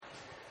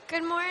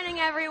Good morning,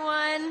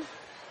 everyone.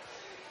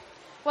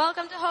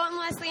 Welcome to Houghton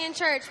Wesleyan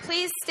Church.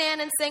 Please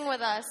stand and sing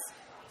with us.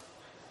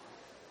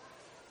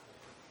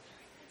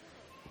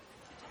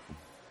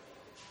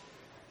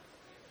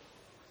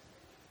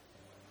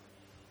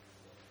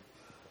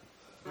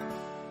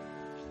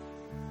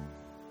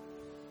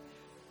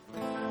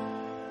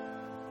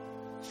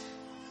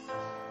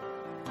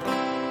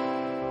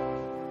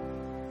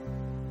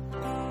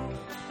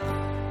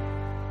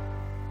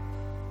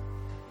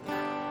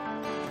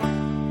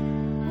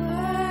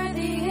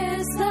 Worthy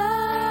is the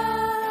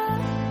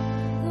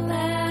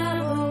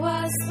Lamb who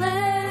was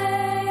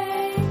slain.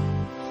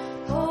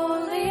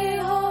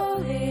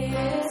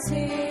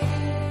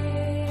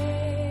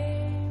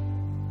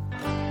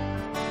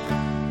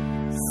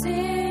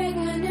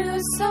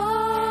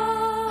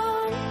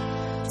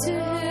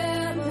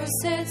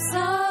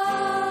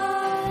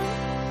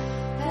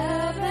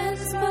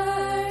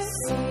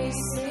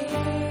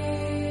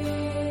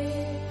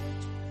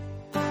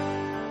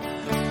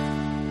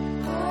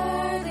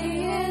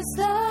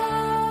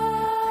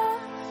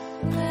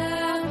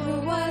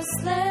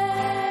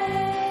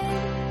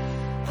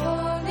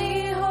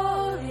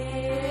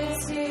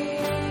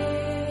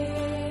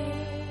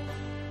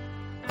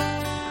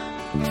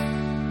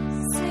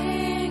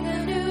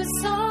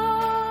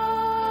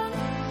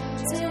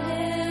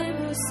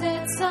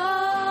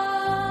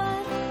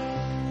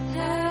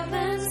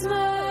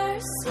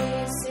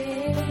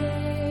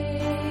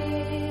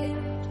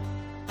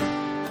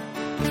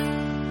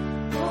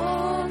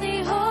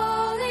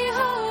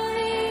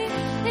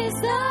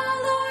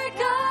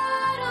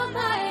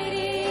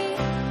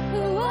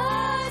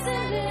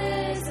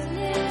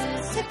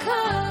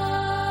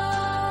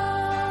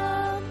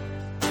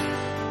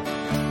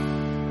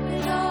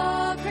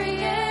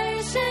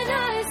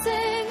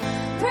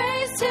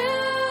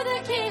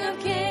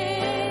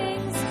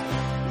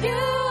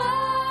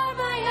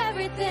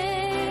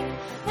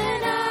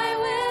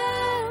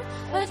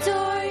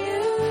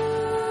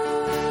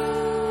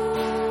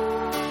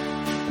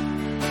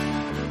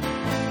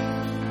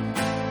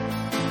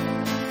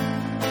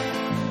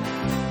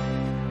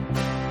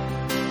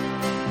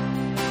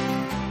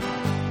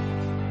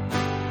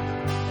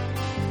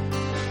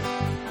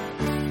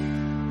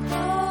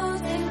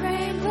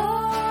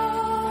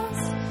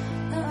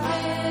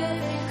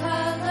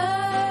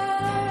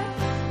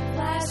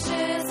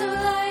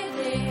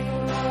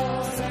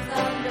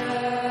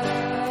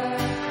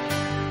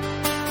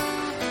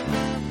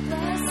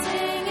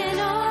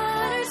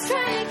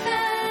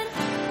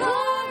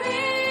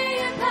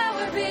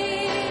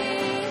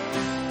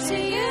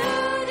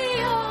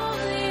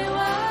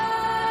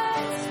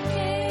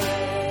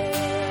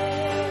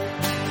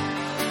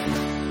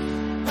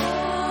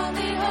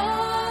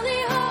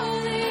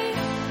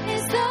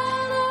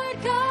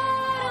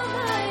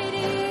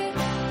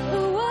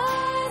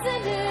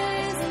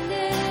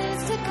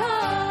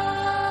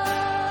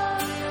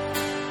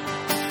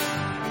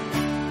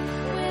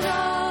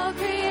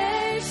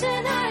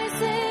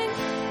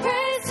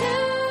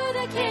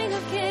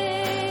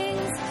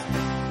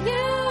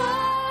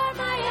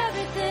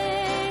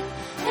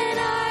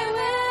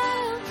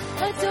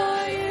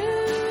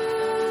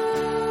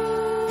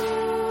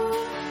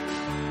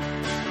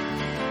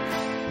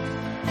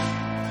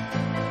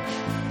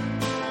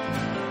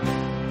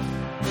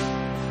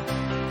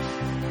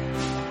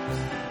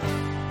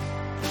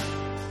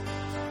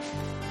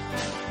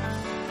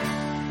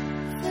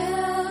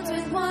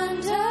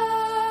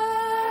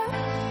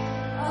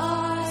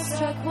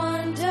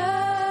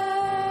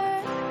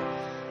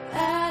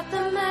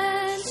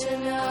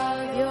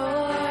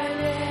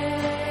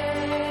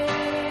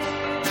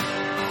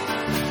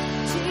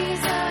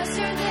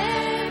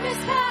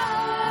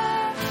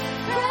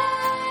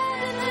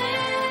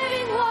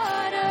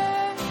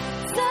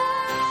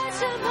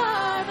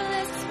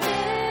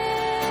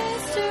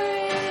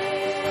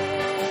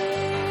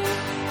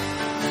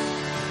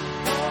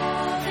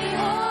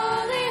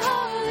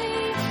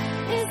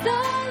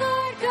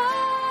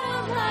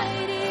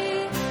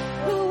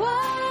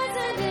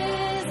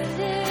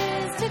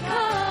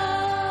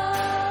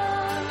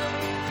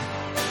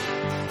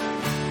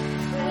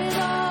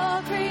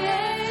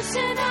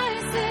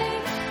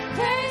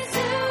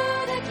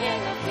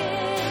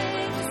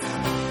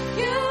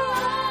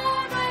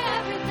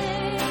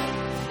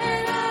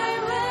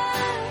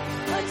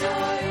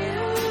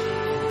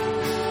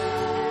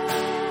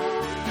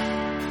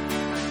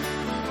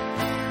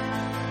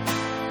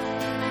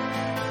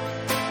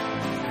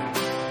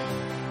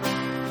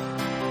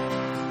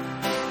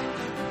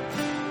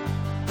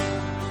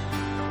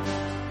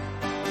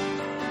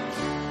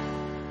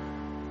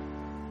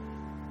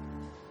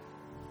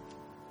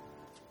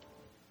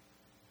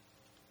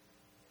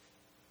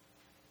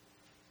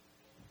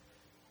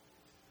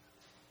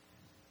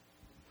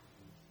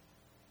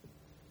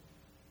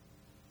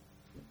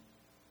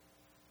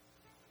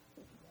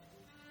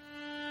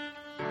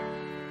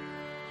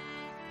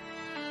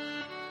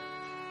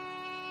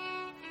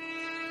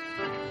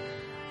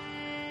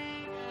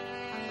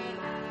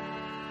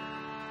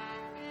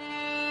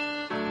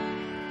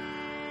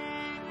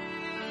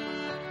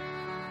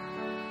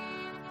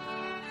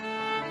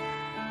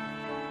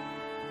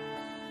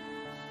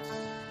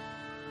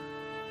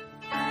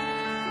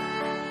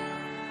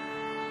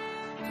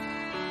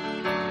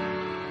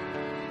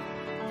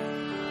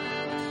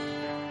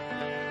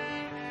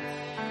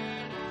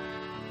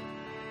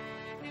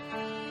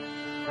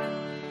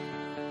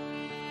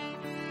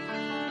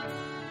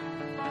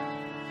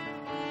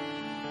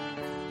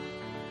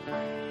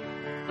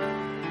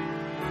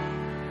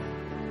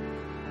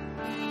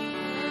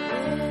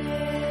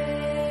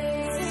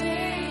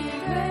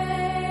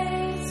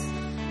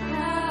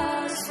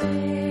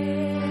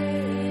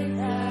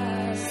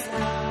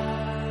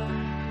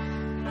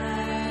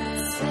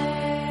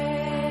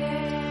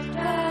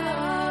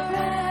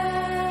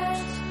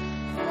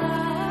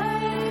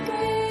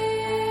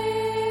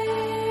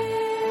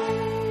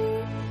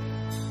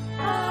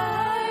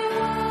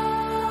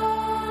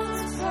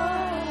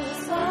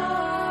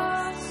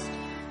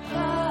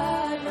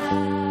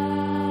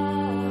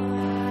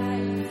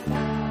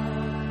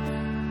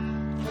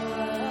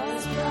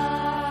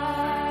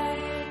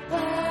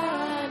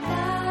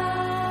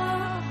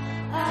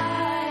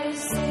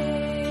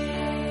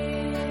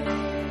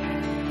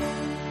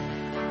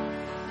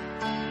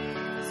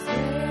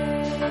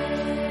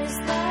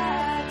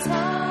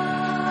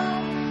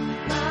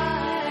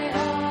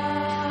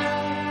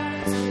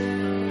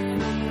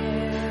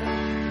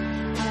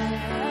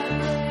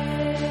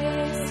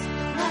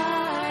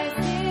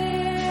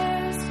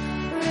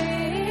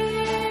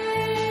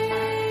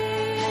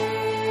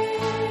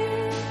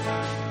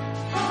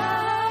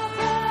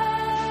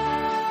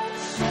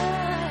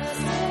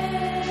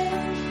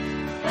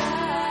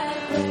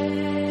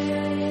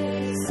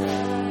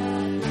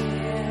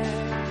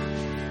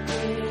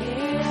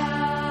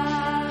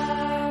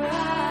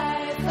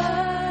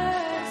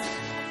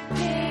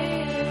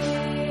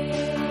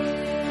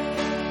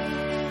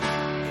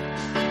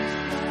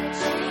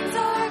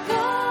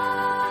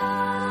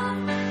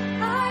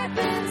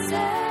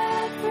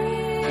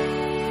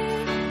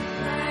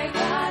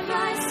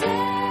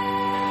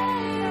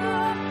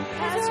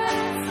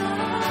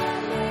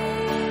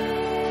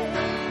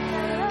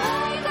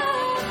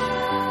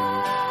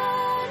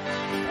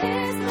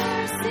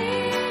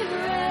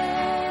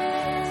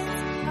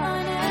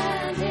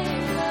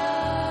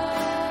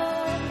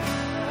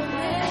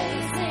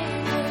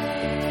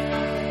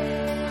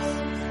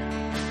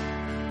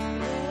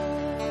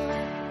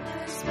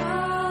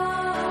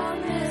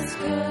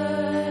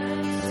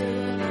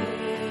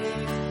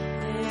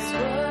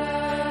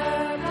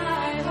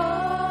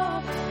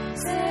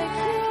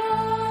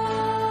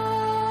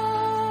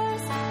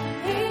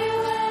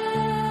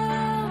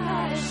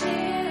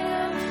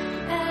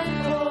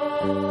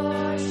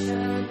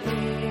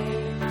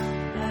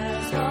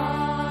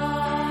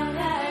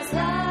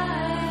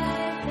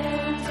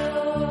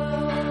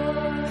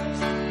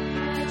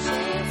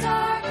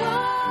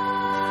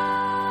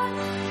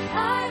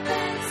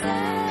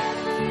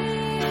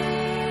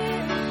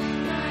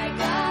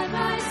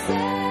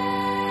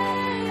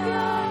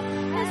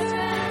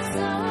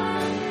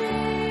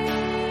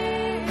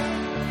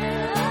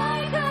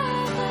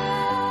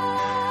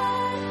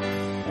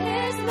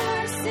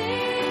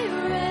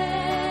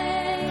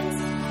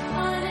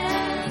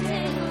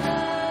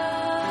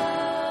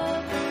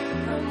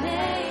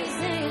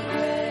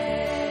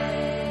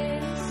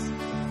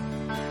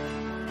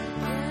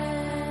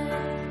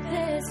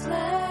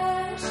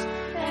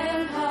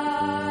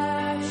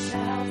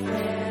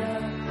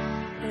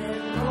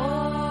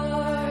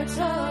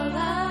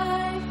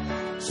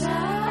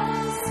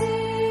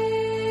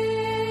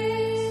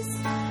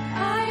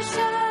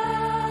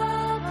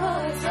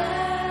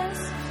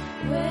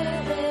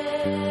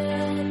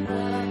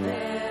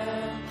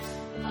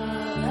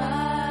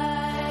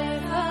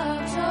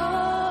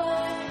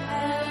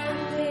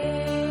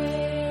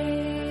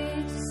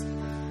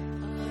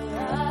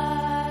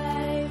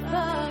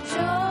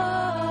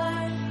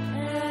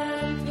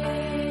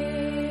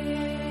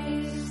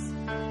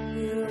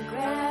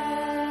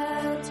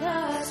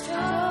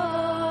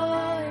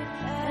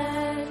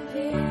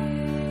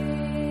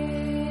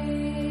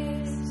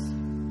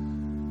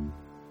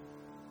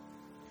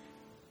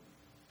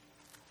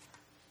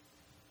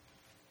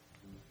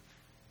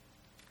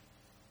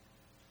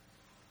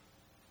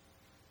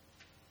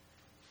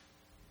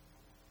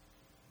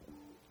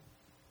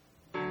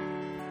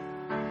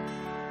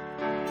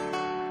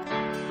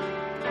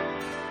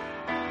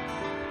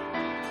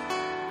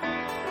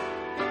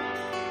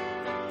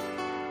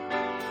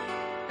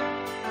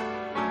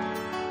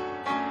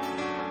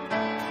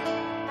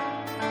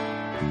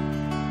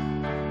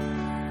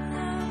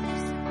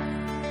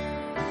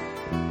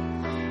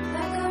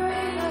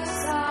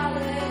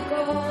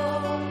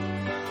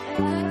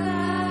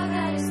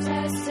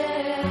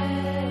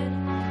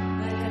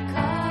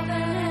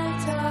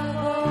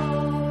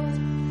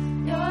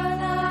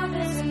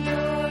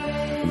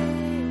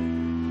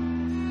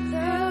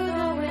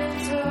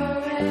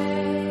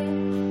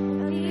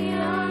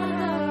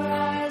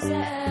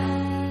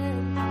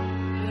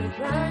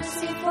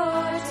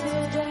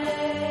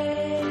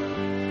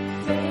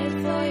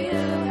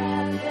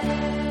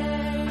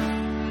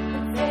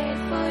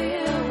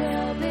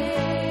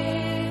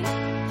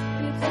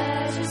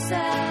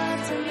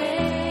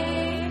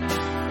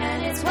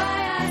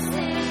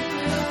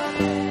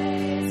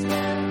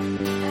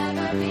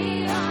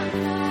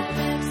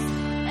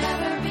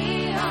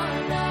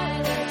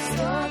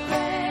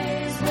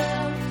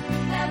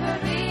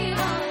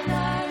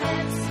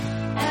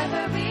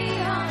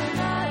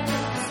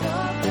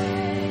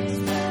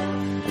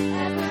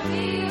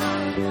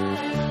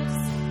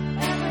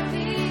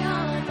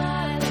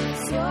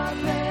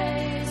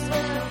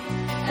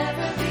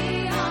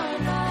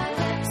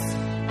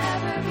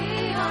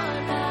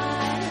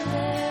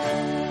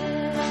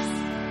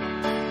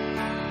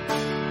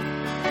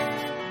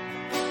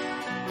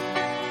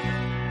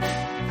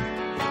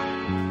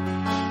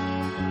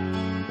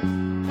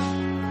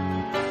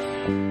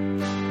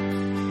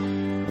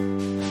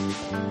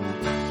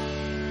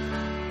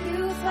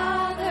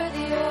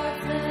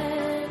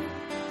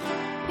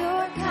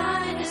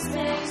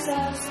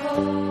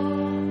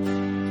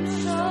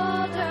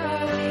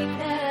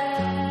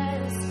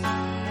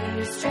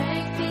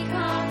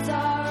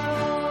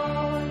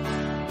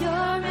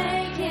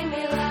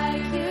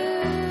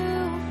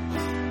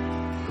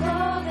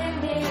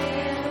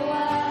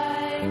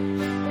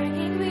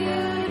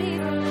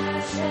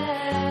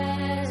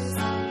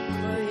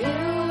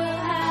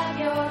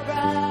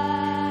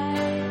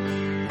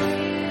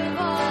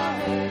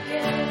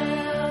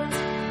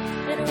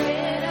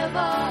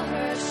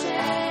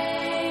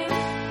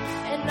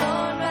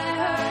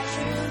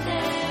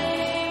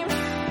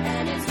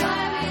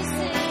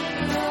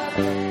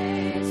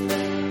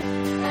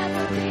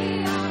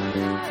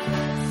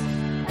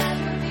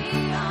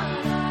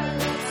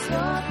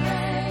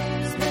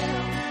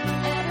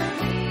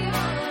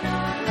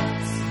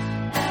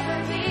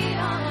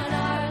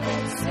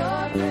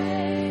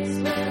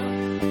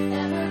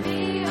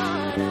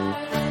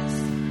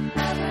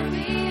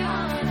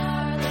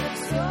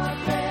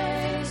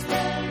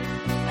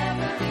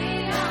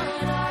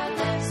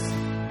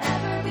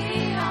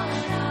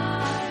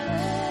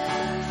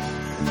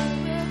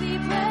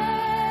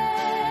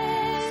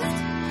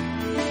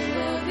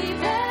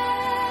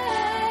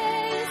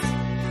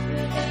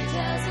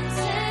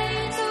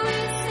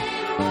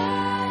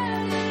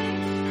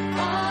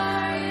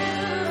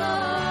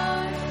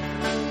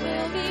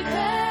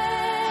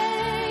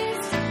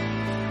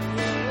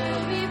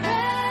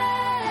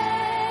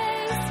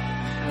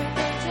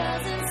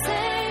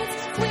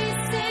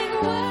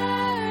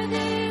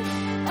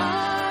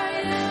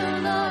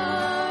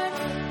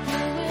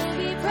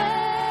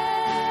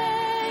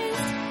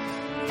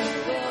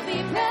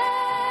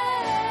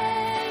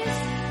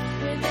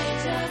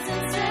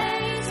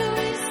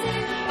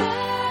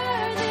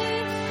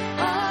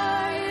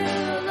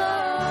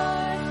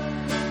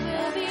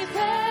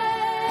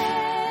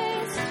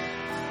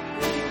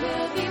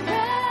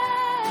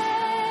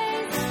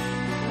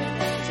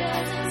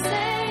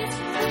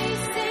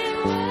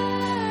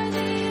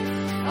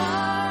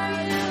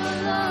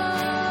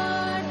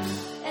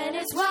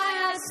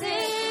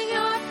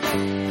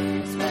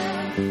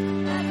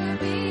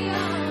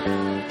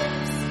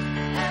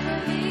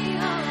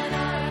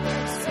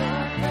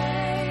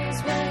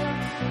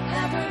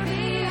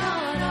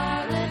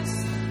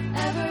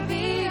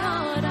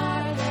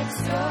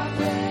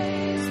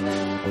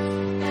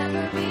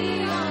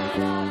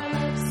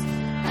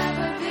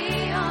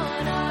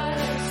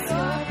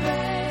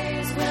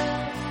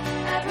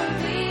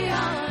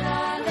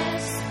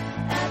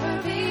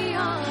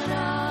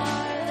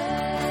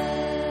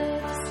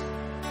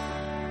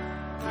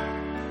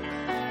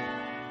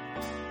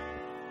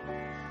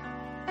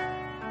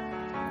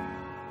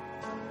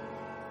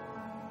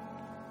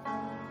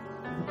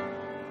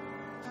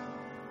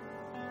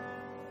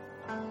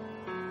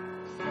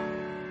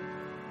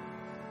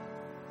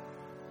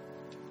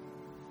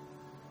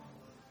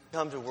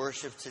 Come to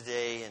worship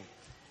today, and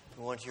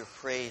we want your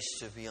praise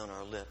to be on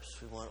our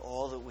lips. We want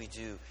all that we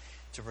do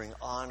to bring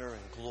honor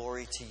and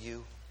glory to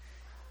you,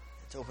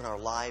 to open our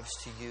lives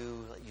to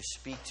you, let you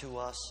speak to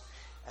us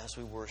as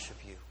we worship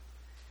you.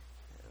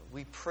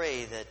 We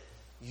pray that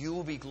you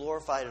will be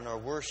glorified in our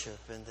worship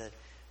and that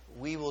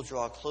we will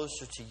draw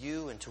closer to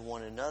you and to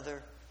one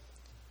another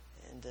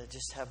and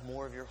just have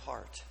more of your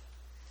heart.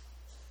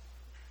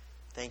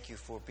 Thank you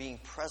for being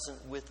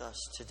present with us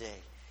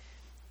today.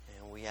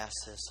 And we ask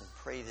this and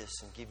pray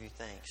this and give you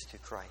thanks through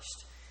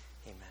Christ.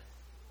 Amen.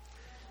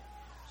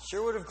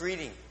 Share a word of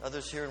greeting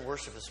others here in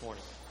worship this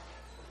morning.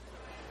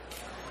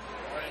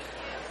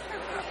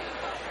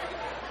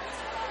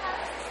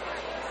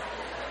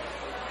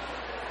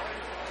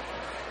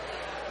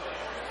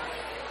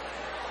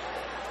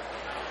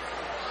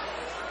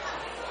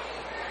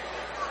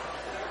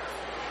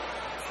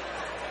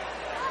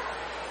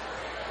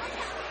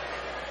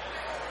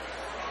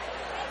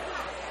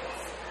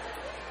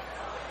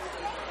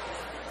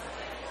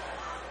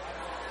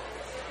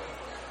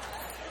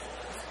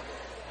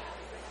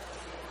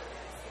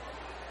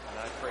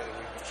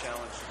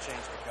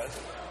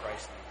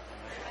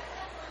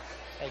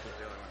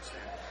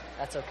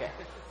 That's okay.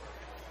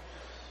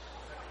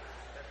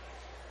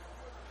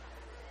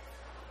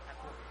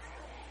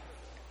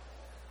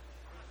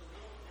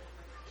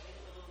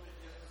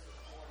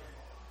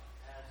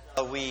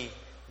 We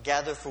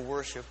gather for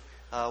worship.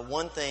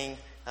 One thing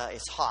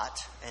is hot,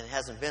 and it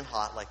hasn't been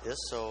hot like this,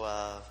 so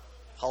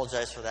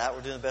apologize for that.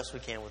 We're doing the best we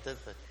can with it,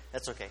 but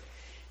that's okay.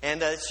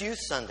 And it's Youth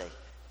Sunday.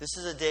 This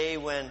is a day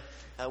when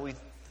we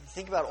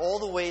think about all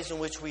the ways in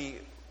which we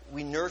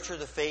nurture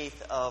the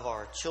faith of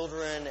our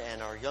children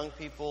and our young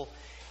people.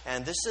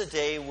 And this is a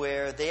day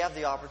where they have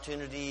the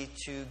opportunity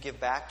to give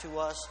back to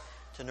us,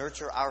 to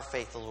nurture our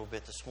faith a little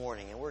bit this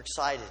morning. And we're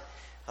excited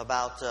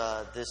about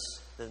this,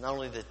 that not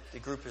only that the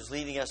group is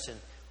leading us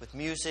with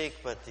music,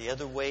 but the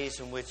other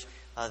ways in which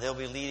they'll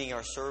be leading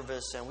our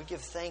service. And we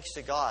give thanks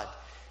to God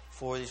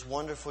for these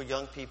wonderful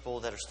young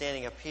people that are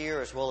standing up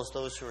here, as well as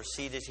those who are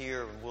seated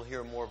here. And we'll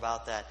hear more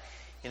about that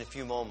in a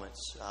few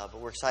moments. But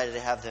we're excited to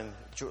have them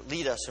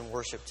lead us in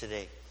worship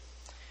today.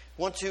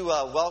 I want to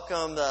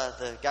welcome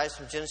the guys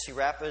from Genesee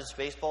Rapids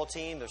baseball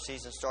team. Their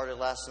season started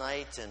last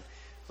night, and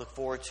look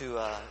forward to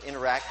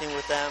interacting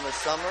with them this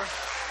summer.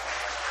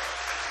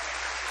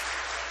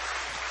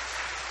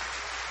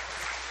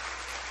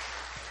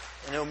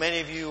 I know many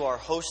of you are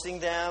hosting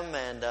them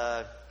and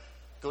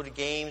go to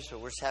games, but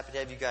we're just happy to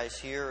have you guys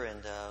here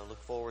and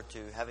look forward to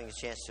having a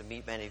chance to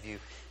meet many of you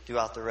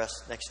throughout the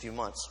next few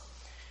months.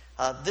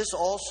 This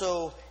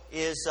also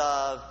is,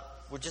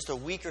 we're just a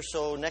week or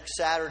so. Next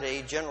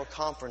Saturday, General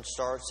Conference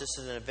starts. This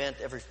is an event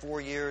every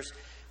 4 years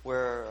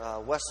where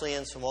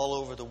Wesleyans from all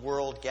over the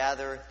world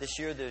gather. This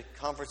year, the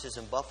conference is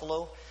in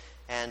Buffalo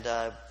and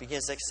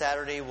begins next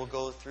Saturday. We'll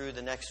go through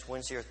the next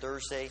Wednesday or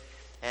Thursday.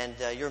 And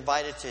you're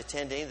invited to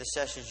attend any of the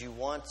sessions you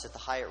want. It's at the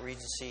Hyatt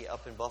Regency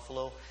up in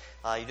Buffalo.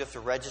 You do have to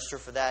register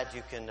for that.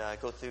 You can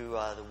go through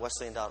the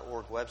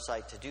Wesleyan.org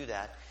website to do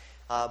that.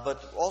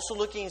 But also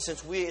looking,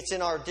 since it's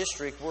in our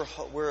district,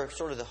 we're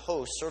sort of the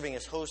host, serving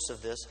as hosts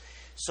of this.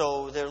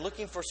 So they're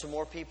looking for some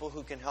more people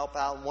who can help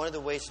out. One of the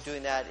ways of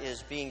doing that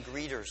is being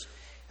greeters.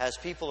 As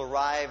people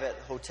arrive at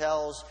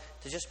hotels,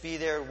 to just be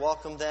there,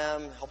 welcome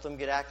them, help them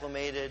get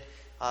acclimated.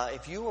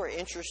 If you are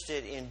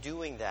interested in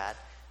doing that,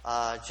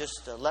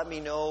 just let me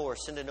know or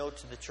send a note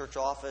to the church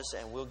office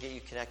and we'll get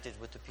you connected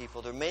with the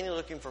people. They're mainly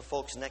looking for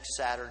folks next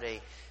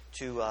Saturday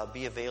to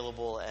be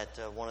available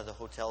at one of the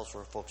hotels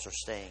where folks are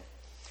staying.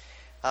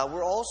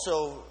 We're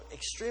also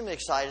extremely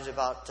excited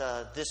about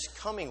this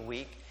coming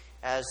week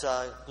as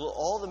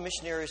all the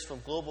missionaries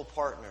from Global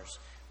Partners,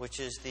 which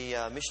is the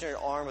missionary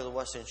arm of the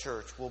Wesleyan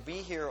Church, will be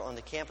here on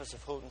the campus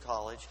of Houghton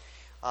College.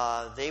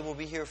 They will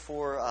be here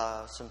for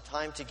some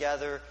time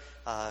together,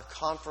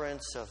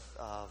 conference of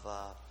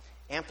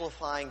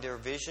amplifying their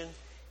vision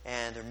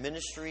and their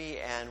ministry,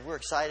 and we're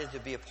excited to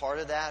be a part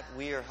of that.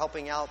 We are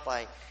helping out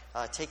by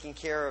taking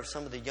care of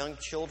some of the young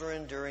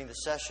children during the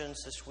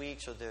sessions this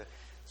week, so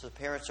the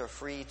parents are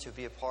free to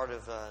be a part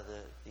of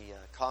the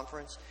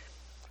conference.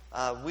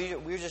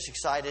 We're just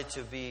excited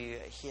to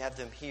have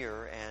them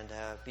here and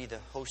be the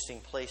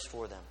hosting place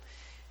for them.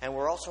 And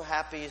we're also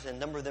happy, a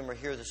number of them are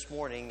here this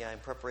morning in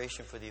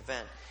preparation for the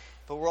event.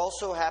 But we're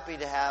also happy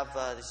to have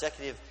the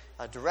Executive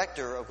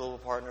Director of Global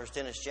Partners,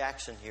 Dennis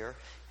Jackson, here.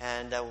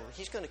 And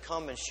he's going to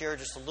come and share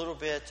just a little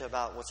bit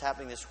about what's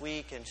happening this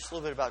week and just a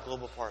little bit about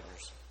Global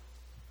Partners.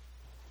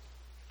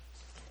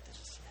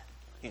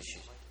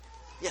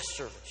 Yes,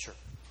 sir. Sure.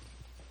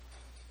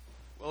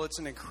 Well, it's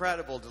an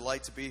incredible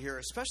delight to be here,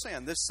 especially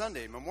on this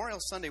Sunday, Memorial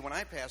Sunday. When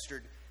I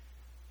pastored,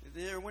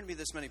 there wouldn't be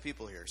this many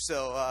people here.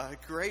 So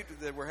great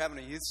that we're having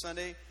a Youth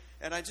Sunday.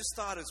 And I just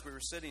thought as we were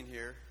sitting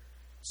here,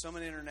 so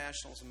many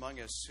internationals among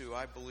us who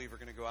I believe are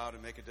going to go out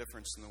and make a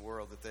difference in the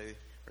world that they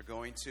are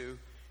going to.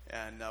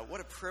 And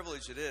what a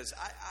privilege it is.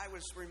 I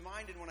was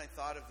reminded when I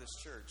thought of this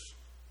church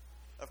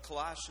of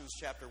Colossians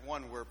chapter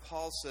 1, where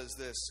Paul says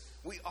this: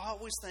 we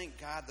always thank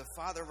God, the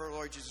Father of our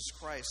Lord Jesus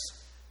Christ,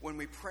 when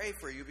we pray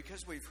for you,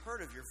 because we've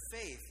heard of your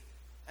faith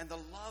and the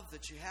love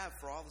that you have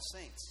for all the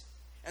saints.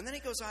 And then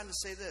he goes on to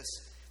say this,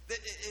 that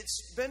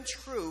it's been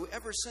true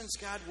ever since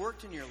God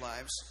worked in your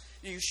lives.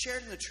 You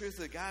shared in the truth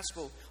of the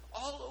gospel.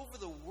 All over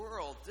the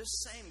world,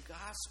 this same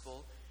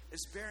gospel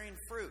is bearing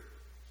fruit.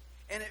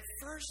 And it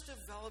first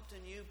developed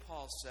in you,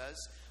 Paul says,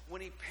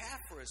 when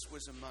Epaphras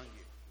was among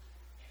you.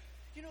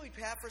 You know who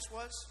Epaphras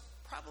was?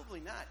 Probably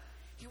not.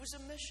 He was a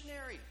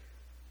missionary.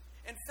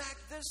 In fact,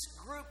 this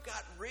group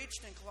got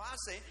reached in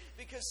Colossae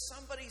because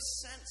somebody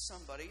sent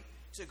somebody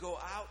to go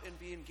out and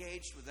be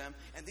engaged with them.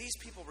 And these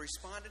people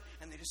responded,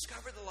 and they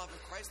discovered the love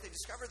of Christ. They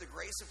discovered the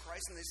grace of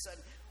Christ, and they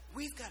said,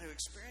 we've got to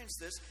experience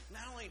this.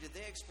 Not only did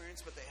they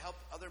experience, but they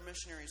helped other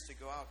missionaries to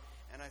go out.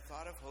 And I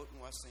thought of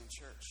Houghton Wesleyan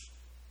Church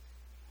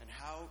and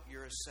how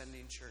you're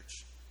ascending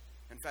church.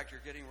 In fact, you're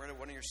getting rid of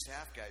one of your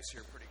staff guys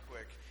here pretty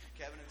quick,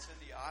 Kevin and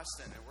Cindy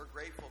Austin, and we're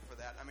grateful for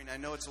that. I mean, I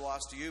know it's a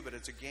loss to you, but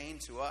it's a gain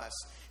to us,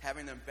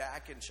 having them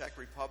back in Czech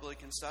Republic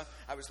and stuff.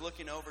 I was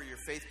looking over your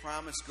Faith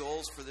Promise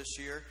goals for this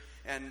year,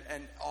 and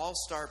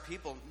all-star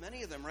people,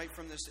 many of them right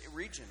from this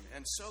region,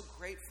 and so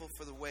grateful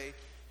for the way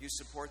you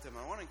support them.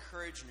 I want to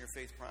encourage in your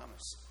Faith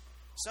Promise.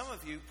 Some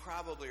of you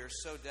probably are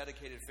so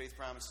dedicated to Faith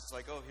Promise, it's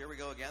like, oh, here we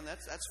go again.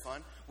 That's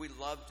fun. We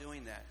love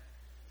doing that.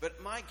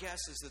 But my guess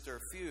is that there are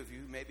a few of you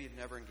who maybe have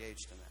never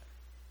engaged in that.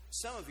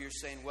 Some of you are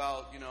saying,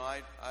 well, you know,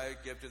 I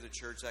give to the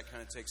church, that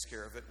kind of takes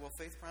care of it. Well,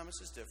 Faith Promise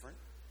is different.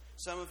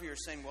 Some of you are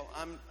saying, well,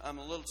 I'm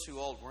a little too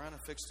old. We're on a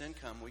fixed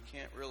income. We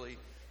can't really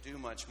do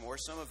much more.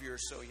 Some of you are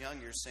so young,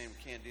 you're saying,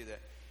 can't do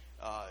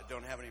that.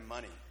 Don't have any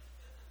money.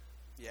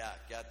 Yeah,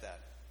 got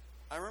that.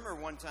 I remember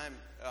one time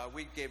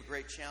we gave a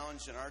great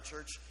challenge in our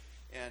church,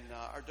 and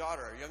our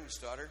daughter, our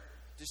youngest daughter,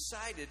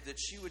 decided that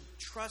she would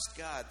trust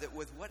God, that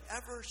with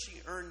whatever she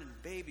earned in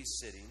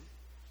babysitting,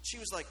 she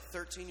was like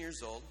 13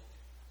 years old,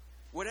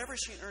 whatever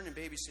she earned in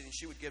babysitting,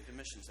 she would give to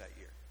missions that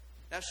year.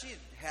 Now, she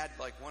had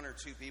like one or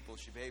two people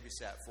she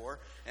babysat for,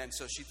 and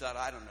so she thought,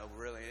 I don't know,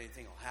 really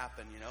anything will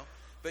happen, you know.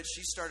 But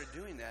she started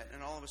doing that,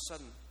 and all of a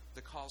sudden,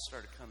 the calls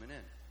started coming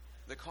in.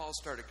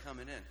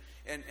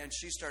 And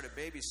she started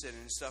babysitting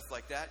and stuff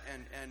like that,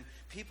 and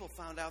people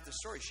found out the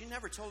story. She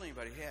never told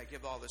anybody, hey, I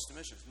give all this to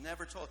missions.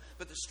 Never told.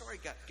 But the story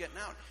got getting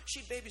out.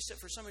 She'd babysit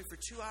for somebody for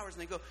 2 hours,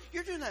 and they go,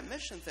 you're doing that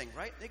mission thing,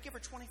 right? They give her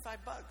 $25,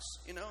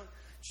 you know.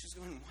 She's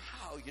going,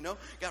 wow, you know,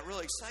 got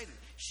really excited.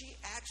 She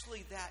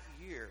actually that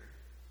year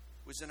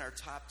was in our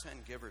top 10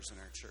 givers in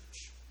our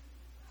church.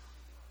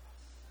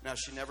 Now,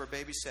 she never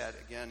babysat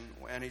again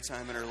any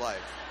time in her life.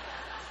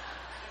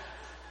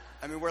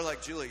 I mean, we're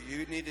like, Julie,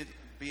 you need to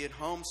be at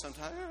home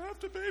sometime. I have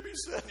to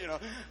babysit, you know.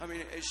 I mean,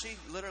 she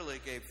literally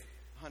gave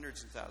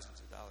hundreds and thousands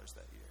of dollars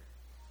that year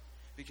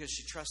because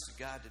she trusted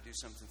God to do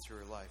something through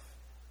her life.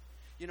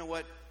 You know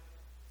what?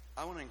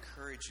 I want to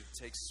encourage you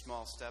to take a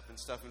small step and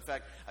stuff. In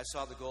fact, I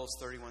saw the goal is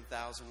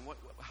 31,000.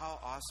 How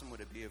awesome would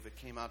it be if it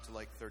came out to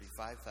like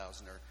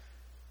 35,000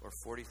 or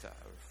 40,000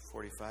 or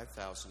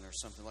 45,000 or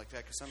something like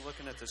that? Because I'm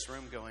looking at this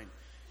room going,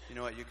 you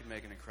know what? You can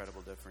make an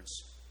incredible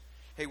difference.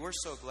 Hey, we're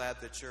so glad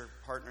that you're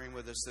partnering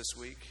with us this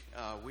week.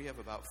 We have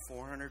about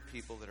 400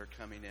 people that are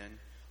coming in,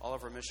 all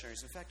of our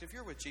missionaries. In fact, if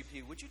you're with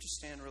GP, would you just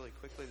stand really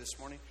quickly this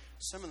morning?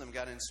 Some of them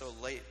got in so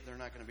late, they're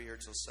not going to be here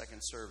till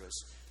second service.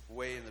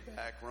 Way in the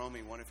back,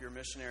 Romy, one of your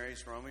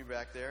missionaries, Romy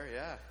back there,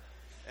 yeah.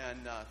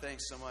 And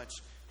thanks so much.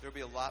 There'll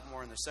be a lot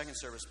more in the second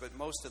service, but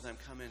most of them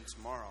come in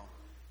tomorrow.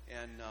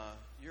 And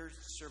you're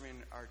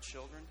serving our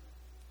children,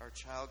 our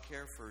child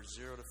care for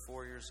 0 to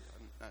 4 years,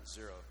 not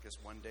 0, I guess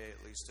one day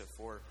at least to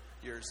 4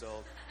 years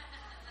old.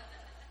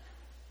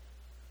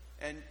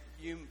 And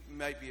you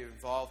might be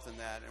involved in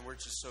that, and we're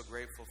just so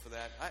grateful for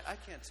that. I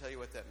can't tell you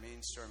what that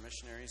means to our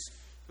missionaries,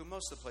 who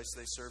most of the places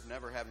they serve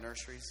never have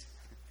nurseries.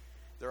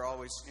 They're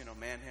always, you know,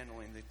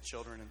 manhandling the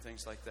children and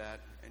things like that,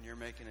 and you're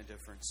making a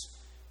difference.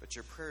 But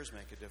your prayers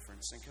make a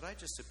difference. And could I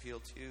just appeal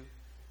to you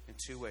in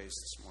 2 ways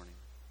this morning?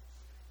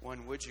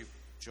 One, would you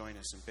join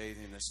us in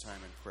bathing this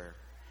time in prayer?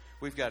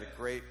 We've got a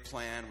great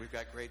plan. We've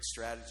got great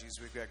strategies.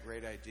 We've got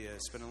great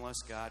ideas. But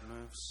unless God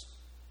moves,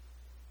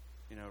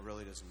 you know, it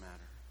really doesn't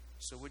matter.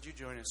 So would you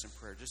join us in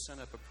prayer? Just send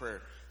up a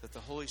prayer that the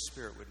Holy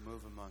Spirit would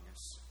move among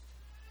us.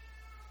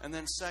 And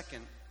then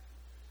second,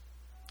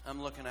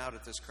 I'm looking out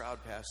at this crowd,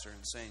 Pastor, and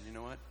saying, you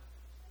know what?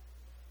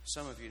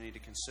 Some of you need to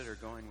consider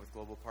going with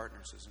Global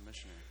Partners as a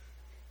missionary.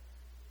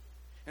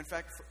 In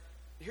fact,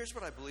 here's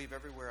what I believe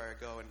everywhere I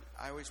go, and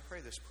I always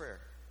pray this prayer.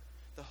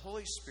 The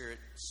Holy Spirit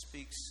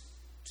speaks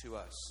to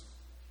us.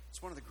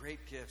 It's one of the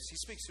great gifts. He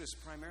speaks to us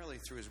primarily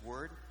through His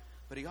Word,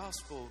 but He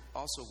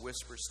also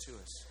whispers to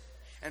us.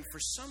 And for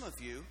some of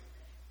you,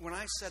 when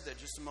I said that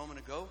just a moment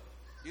ago,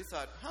 you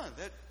thought,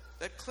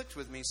 that clicked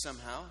with me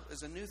somehow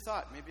as a new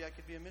thought. Maybe I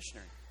could be a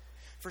missionary.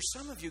 For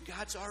some of you,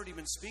 God's already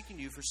been speaking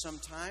to you for some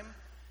time,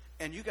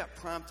 and you got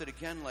prompted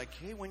again like,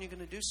 hey, when are you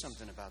going to do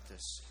something about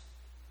this?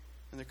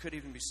 And there could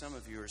even be some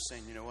of you who are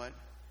saying, you know what?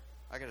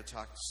 I got to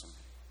talk to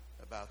somebody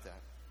about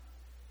that.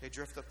 Hey,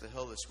 drift up the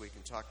hill this week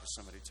and talk to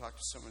somebody. Talk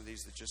to some of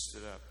these that just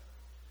stood up.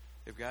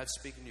 If God's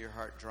speaking to your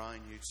heart, drawing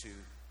you to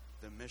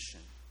the mission,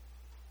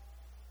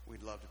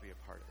 we'd love to be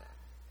a part of that.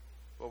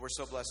 Well, we're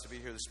so blessed to be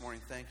here this morning.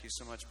 Thank you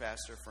so much,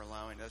 Pastor, for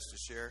allowing us to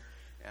share.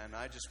 And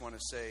I just want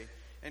to say,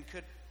 and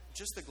could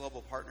just the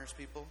Global Partners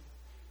people,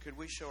 could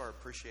we show our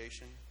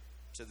appreciation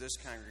to this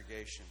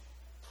congregation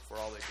for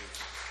all they do?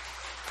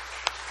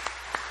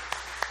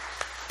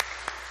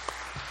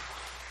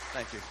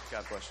 Thank you.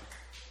 God bless you.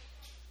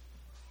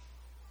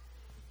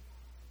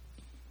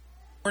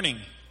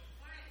 Morning.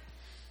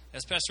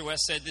 As Pastor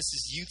West said, this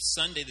is Youth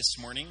Sunday this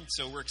morning,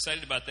 so we're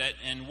excited about that.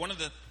 And one of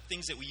the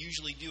things that we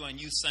usually do on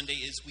Youth Sunday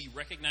is we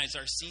recognize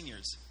our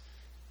seniors.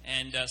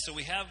 And so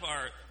we have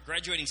our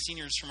graduating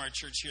seniors from our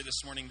church here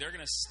this morning. They're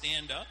going to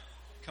stand up,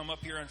 come up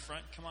here in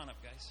front. Come on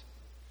up, guys.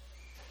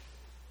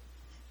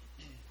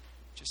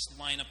 Just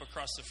line up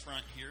across the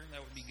front here. That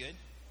would be good.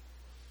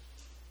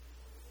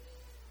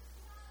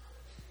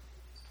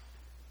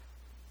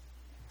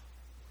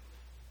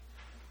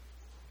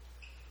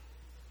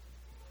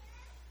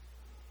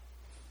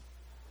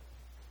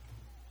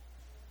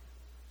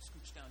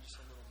 Scooch down just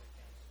a little bit,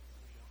 guys.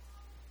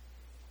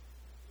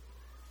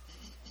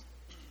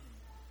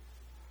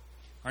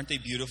 Aren't they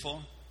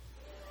beautiful?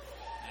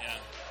 Yeah,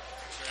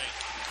 that's right.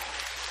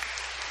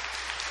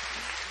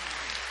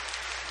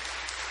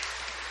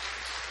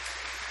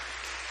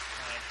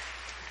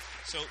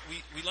 So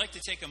we like to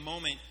take a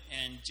moment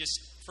and just,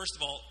 first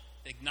of all,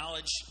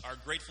 acknowledge our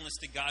gratefulness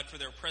to God for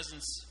their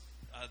presence,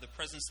 the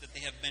presence that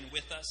they have been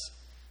with us.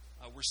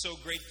 We're so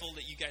grateful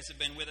that you guys have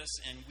been with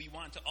us, and we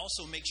want to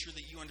also make sure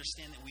that you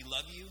understand that we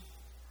love you,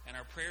 and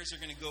our prayers are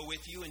going to go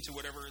with you into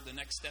whatever the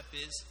next step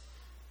is,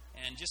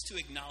 and just to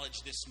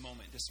acknowledge this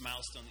moment, this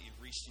milestone that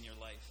you've reached in your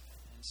life.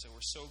 And so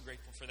we're so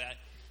grateful for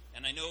that.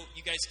 And I know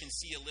you guys can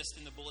see a list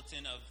in the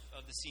bulletin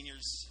of the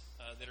seniors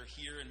that are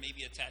here, and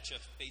maybe attach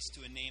a face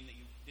to a name that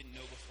you didn't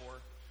know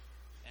before.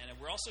 And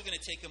we're also going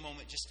to take a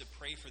moment just to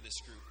pray for this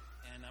group.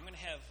 And I'm going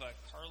to have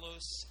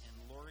Carlos and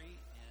Lori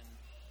and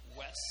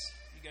Wes,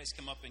 you guys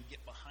come up and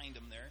get behind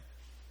them there.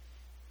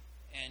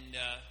 And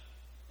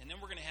then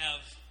we're going to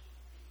have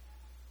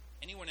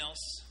anyone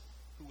else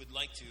who would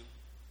like to.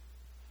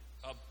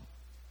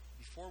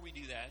 Before we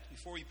do that,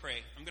 before we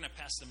pray, I'm going to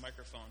pass the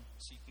microphone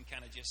so you can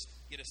kind of just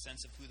get a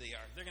sense of who they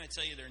are. They're going to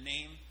tell you their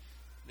name,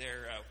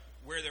 their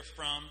where they're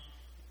from,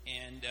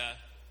 and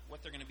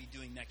what they're going to be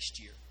doing next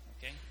year.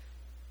 Okay?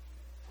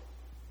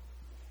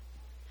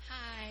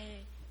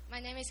 Hi, my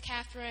name is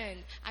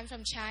Catherine. I'm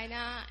from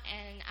China,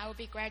 and I will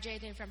be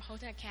graduating from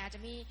Houghton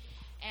Academy,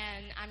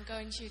 and I'm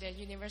going to the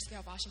University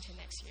of Washington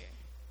next year.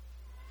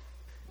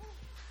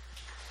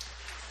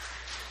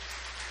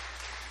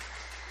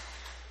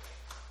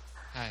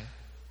 Hi,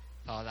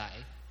 Paul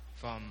Lai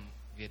from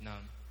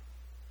Vietnam.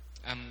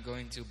 I'm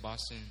going to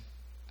Boston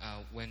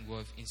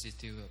Wentworth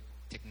Institute of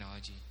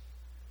Technology.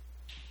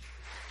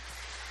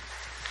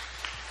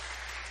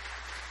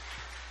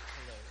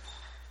 Hello,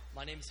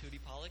 my name is Hudi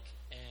Pollock,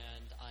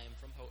 and I am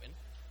from Houghton,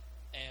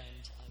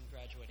 and I'm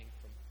graduating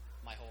from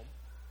my home,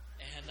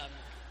 and I'm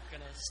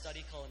going to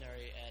study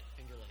culinary at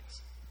Finger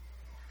Lakes.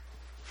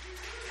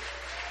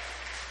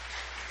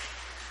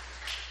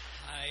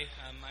 Hi,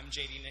 I'm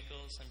J.D.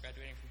 Nichols. I'm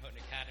graduating from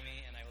Houghton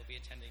Academy, and I will be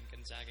attending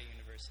Gonzaga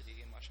University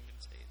in Washington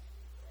State.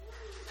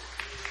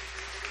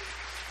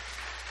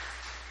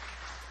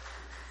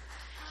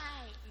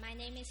 Hi, my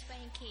name is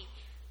Frankie.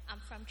 I'm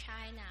from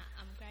China.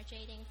 I'm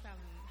graduating from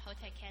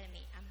Houghton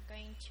Academy. I'm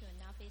going to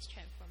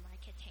Northeastern for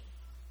marketing.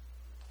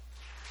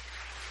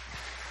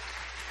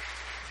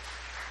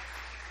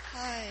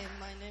 Hi,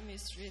 my name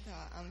is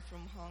Rita. I'm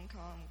from Hong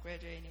Kong,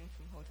 graduating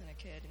from Houghton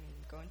Academy,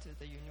 going to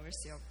the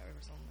University of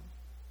Arizona.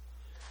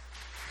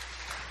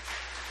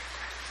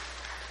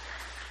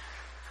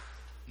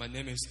 My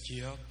name is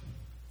Kiok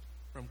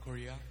from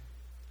Korea,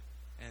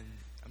 and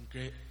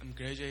I'm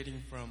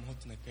graduating from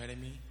Houghton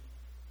Academy.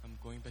 I'm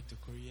going back to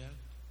Korea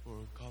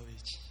for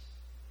college.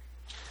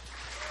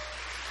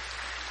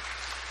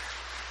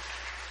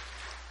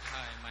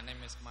 Hi, my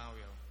name is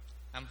Mario.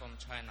 I'm from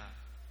China,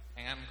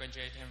 and I'm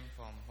graduating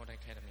from Houghton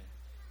Academy.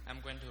 I'm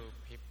going to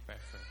Pitt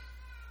Bradford.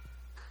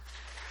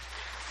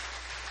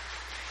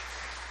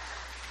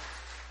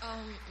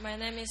 My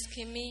name is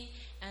Kimmy,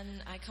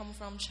 and I come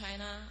from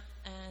China,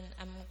 and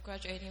I'm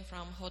graduating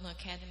from Houghton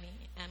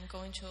Academy. I'm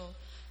going to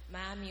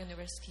Miami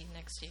University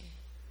next year.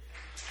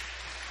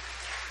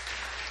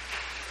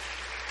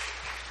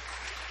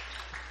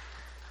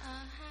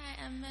 Hi,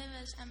 I'm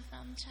Mavis. I'm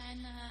from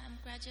China. I'm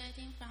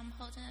graduating from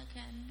Houghton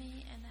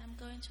Academy, and I'm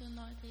going to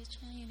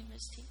Northeastern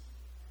University.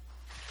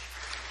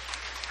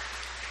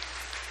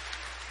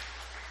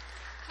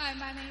 Hi,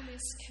 my name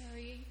is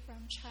Carrie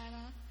from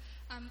China.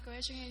 I'm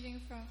graduating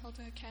from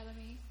Houghton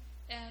Academy,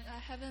 and I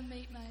haven't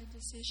made my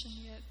decision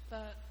yet,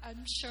 but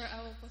I'm sure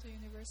I will go to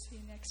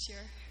university next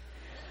year.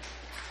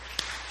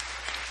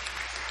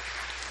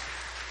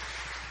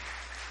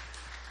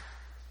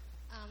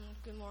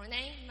 Good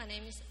morning. My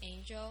name is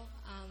Angel.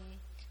 I'm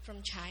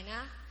from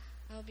China.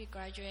 I will be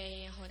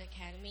graduating in Houghton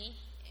Academy,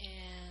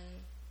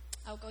 and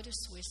I'll go to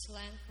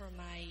Switzerland for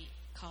my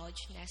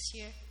college next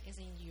year. It's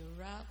in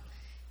Europe.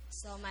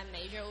 So my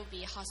major will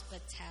be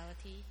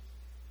hospitality.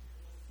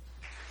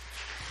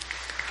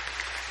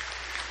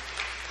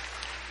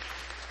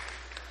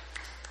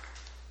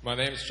 My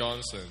name is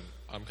Johnson.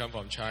 I'm come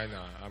from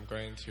China. I'm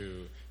going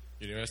to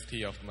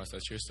University of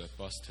Massachusetts,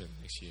 Boston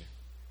next year.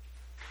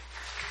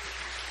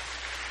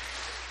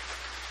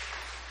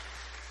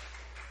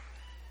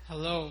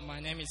 Hello, my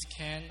name is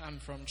Ken. I'm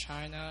from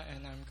China,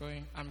 and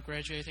I'm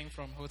graduating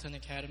from Houghton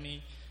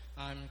Academy.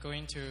 I'm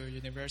going to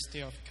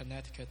University of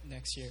Connecticut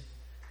next year.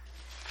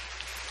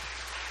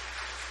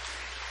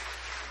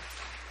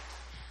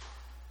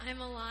 I'm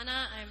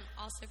Alana. I'm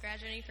also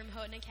graduating from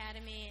Houghton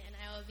Academy, and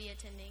I will be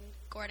attending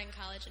Gordon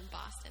College in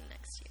Boston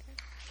next year.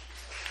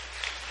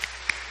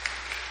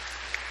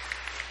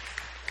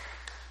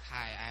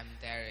 Hi, I'm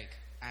Derek.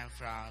 I'm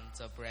from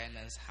the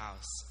Brennan's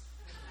house.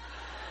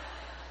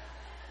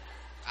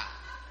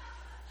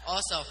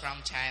 Also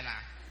from China.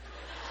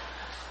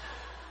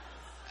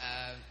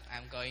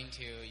 I'm going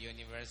to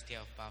University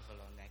of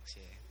Buffalo next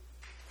year.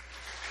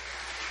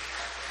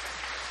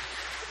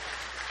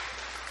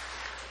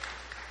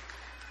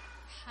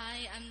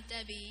 Hi, I'm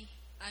Debbie.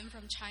 I'm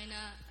from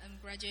China. I'm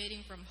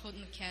graduating from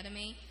Houghton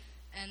Academy,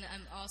 and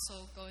I'm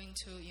also going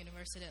to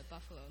University of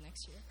Buffalo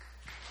next year.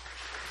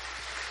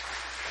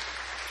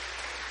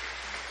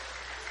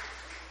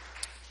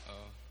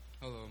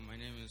 Hello, my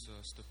name is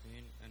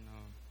Stephen, and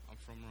I'm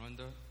from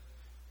Rwanda,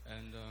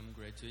 and I'm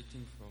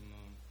graduating from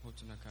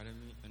Houghton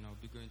Academy, and I'll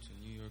be going to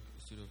New York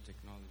Institute of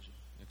Technology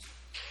next year.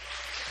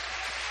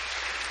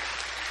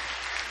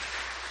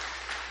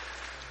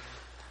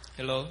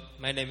 Hello,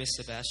 my name is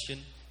Sebastian.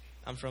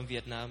 I'm from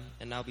Vietnam,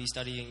 and I'll be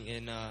studying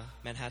in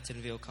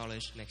Manhattanville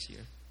College next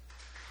year.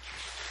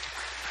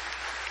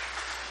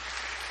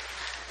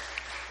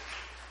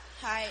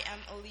 Hi,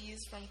 I'm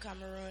Elise from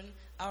Cameroon.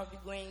 I'll be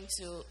going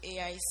to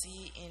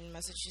AIC in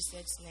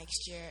Massachusetts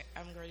next year.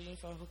 I'm graduating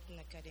from Houghton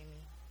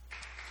Academy.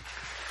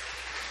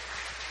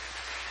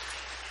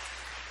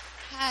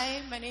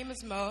 Hi, my name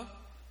is Mo.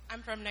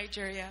 I'm from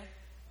Nigeria.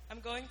 I'm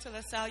going to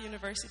LaSalle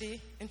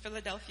University in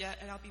Philadelphia,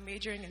 and I'll be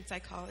majoring in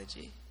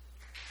psychology.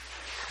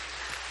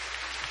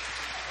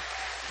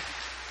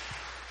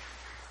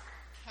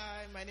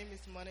 Hi, my name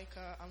is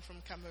Monica. I'm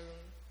from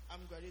Cameroon.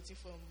 I'm graduating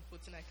from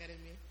Houghton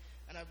Academy,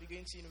 and I'll be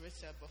going to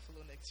University of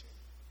Buffalo next year.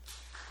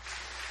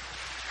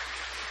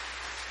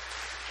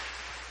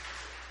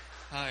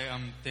 Hi,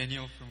 I'm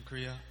Daniel from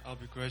Korea. I'll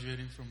be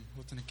graduating from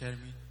Houghton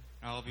Academy,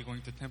 and I'll be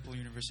going to Temple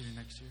University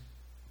next year.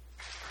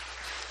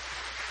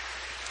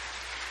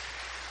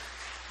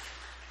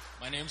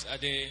 My name's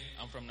Ade.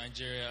 I'm from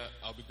Nigeria.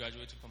 I'll be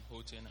graduating from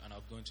Houghton, and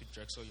I'll be going to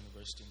Drexel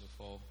University in the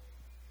fall.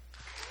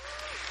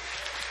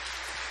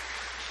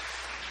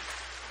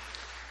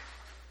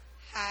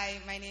 Hi,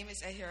 my name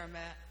is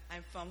Ahirama.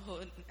 I'm from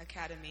Houghton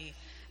Academy,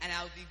 and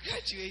I'm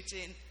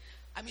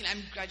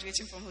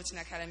graduating from Houghton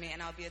Academy,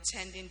 and I'll be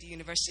attending the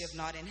University of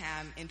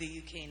Nottingham in the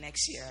UK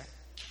next year.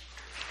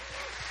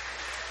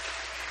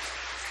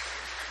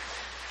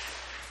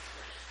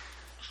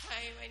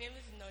 Hi, my name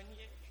is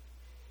Nonya.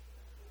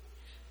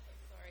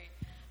 Sorry.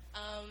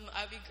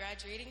 I'll be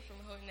graduating from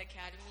Houghton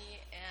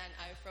Academy, and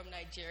I'm from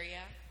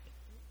Nigeria.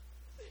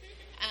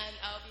 And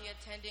I'll be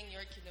attending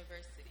York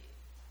University.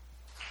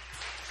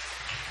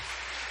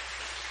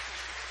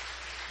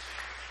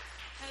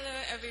 Hello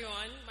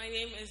everyone, my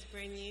name is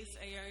Bernice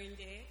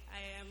Ayarinde. I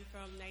am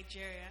from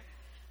Nigeria.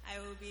 I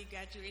will be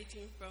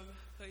graduating from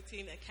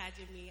Houghton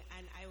Academy,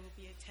 and I will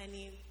be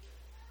attending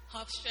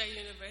Hofstra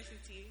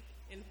University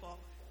in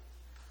fall.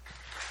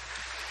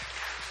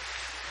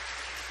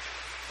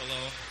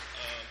 Hello,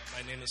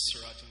 my name is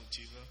Sirati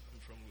Mutiva.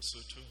 I'm from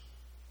Lesotho.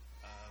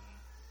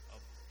 I'll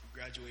be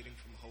graduating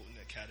from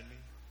Houghton Academy,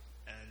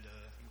 and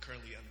I'm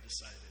currently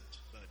undecided,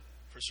 but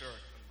for sure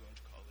I'm going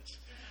to college.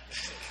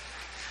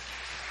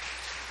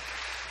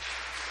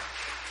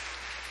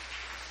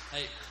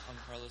 Hi, I'm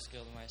Carlos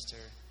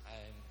Gildemeister.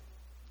 I'm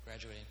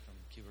graduating from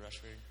Cuba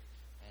Rushford,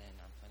 and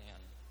I'm planning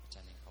on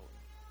attending Houghton.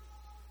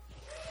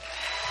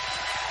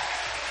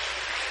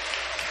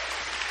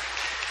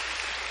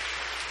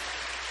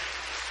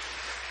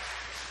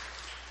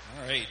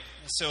 All right.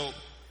 So,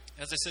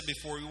 as I said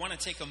before, we want to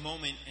take a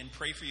moment and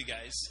pray for you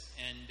guys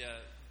and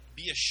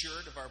be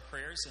assured of our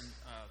prayers, and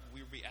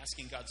we'll be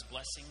asking God's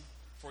blessing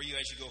for you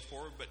as you go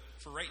forward. But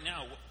for right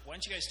now, why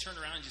don't you guys turn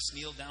around and just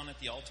kneel down at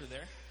the altar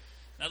there?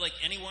 And I'd like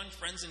anyone,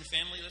 friends and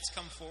family, let's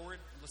come forward.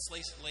 Let's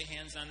lay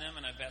hands on them,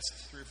 and I've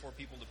asked 3 or 4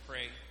 people to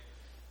pray.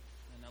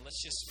 And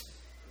let's just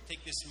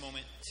take this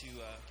moment to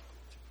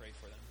pray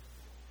for them.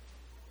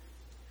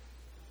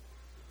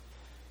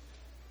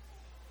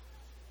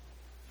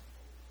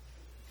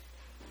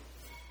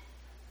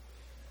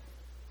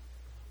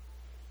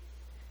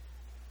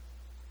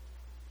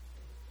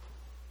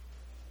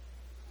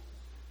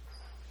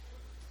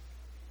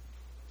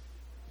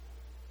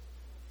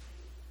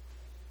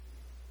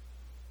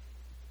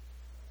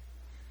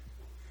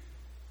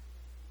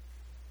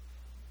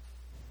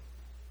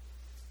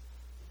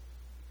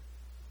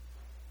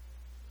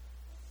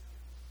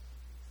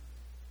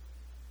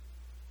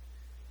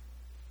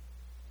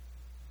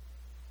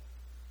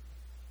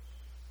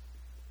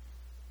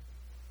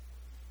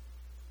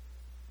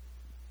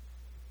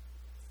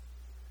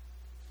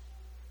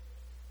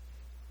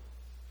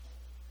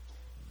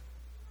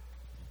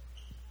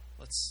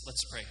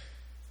 Let's pray.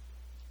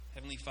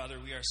 Heavenly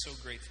Father, we are so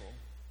grateful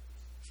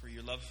for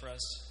your love for us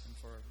and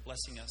for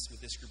blessing us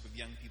with this group of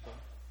young people.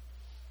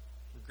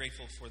 We're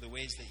grateful for the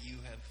ways that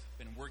you have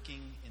been working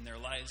in their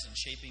lives and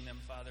shaping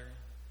them, Father,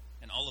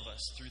 and all of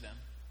us through them.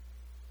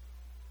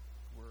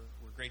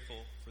 We're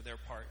grateful for their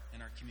part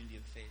in our community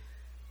of faith.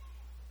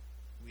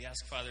 We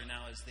ask, Father,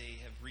 now as they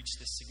have reached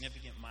this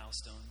significant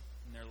milestone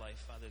in their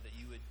life, Father, that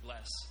you would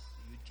bless,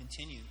 that you would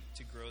continue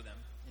to grow them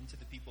into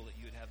the people that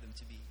you would have them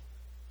to be.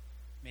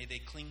 May they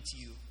cling to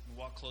you and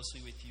walk closely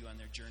with you on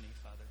their journey,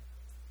 Father.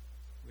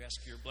 We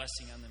ask for your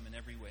blessing on them in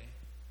every way.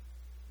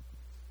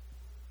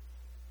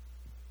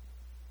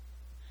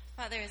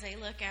 Father, as I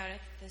look out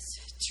at this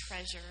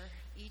treasure,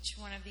 each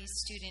one of these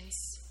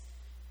students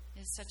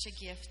is such a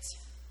gift,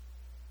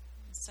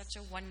 such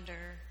a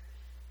wonder,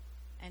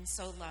 and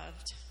so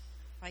loved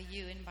by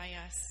you and by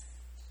us.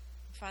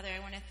 Father, I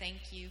want to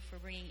thank you for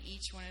bringing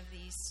each one of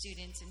these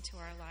students into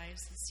our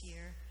lives this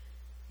year.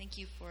 Thank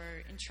you for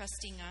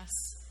entrusting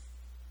us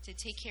to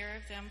take care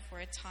of them for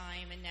a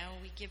time, and now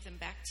we give them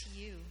back to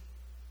you.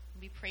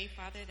 We pray,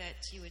 Father,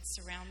 that you would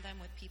surround them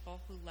with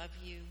people who love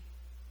you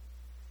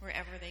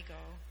wherever they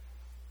go.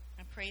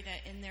 I pray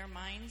that in their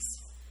minds,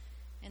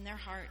 in their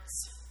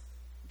hearts,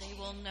 they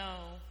will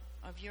know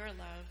of your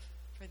love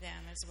for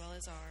them as well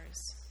as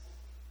ours.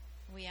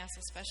 We ask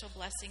a special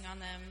blessing on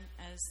them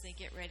as they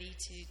get ready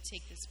to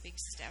take this big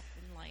step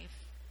in life.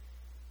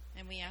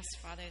 And we ask,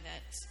 Father,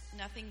 that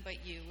nothing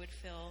but you would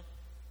fill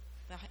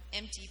the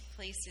empty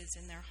places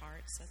in their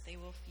hearts that they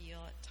will feel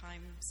at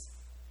times.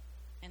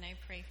 And I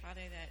pray,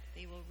 Father, that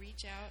they will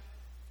reach out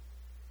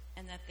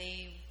and that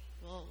they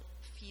will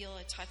feel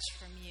a touch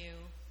from you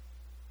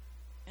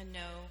and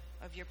know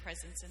of your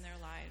presence in their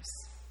lives.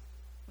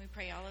 We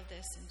pray all of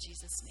this in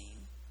Jesus'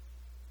 name.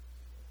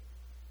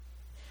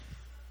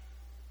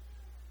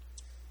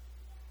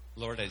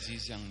 Lord, as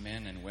these young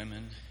men and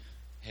women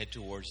head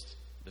towards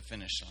the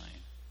finish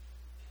line,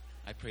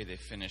 I pray they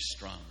finish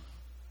strong.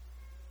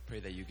 Pray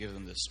that you give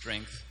them the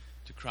strength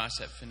to cross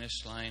that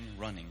finish line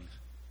running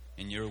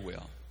in your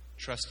will,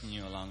 trusting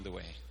you along the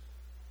way.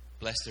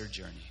 Bless their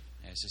journey.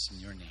 I ask this in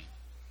your name.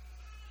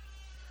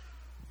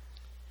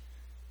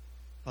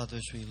 Father,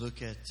 as we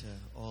look at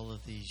all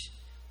of these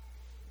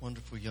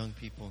wonderful young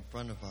people in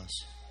front of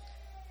us,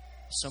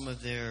 some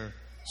of their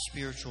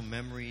spiritual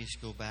memories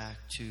go back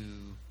to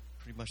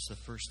pretty much the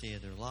first day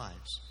of their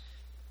lives.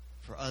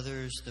 For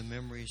others, the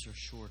memories are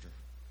shorter.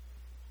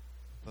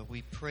 But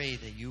we pray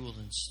that you will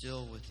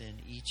instill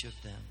within each of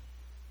them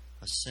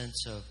a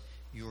sense of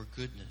your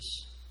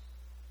goodness,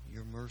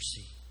 your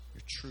mercy,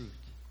 your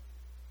truth,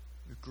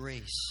 your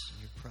grace,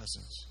 and your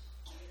presence.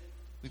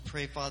 We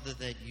pray, Father,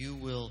 that you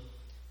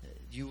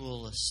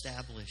will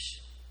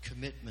establish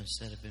commitments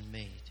that have been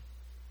made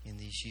in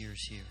these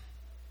years here.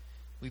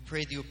 We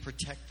pray that you'll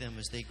protect them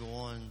as they go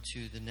on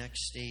to the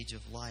next stage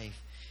of life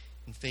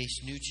and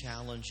face new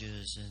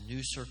challenges and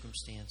new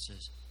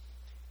circumstances.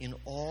 In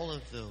all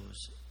of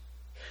those,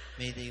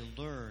 may they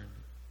learn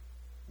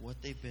what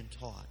they've been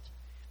taught,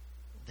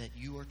 that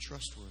you are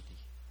trustworthy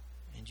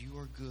and you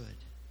are good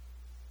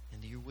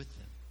and that you're with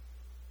them.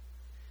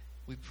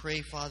 We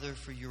pray, Father,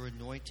 for your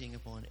anointing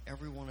upon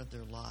every one of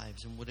their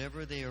lives and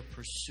whatever they are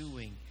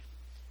pursuing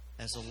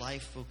as a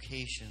life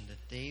vocation,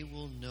 that they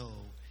will know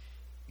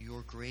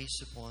your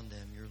grace upon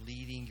them, your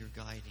leading, your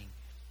guiding,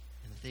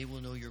 and that they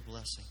will know your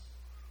blessing.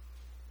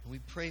 And we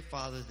pray,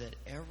 Father, that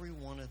every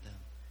one of them,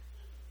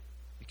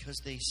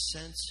 because they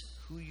sense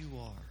who you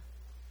are,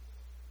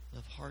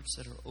 have hearts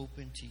that are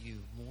open to you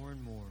more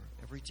and more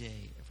every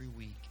day, every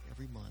week,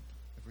 every month,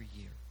 every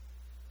year.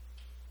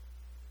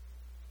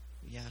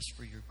 We ask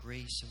for your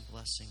grace and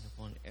blessing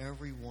upon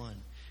every one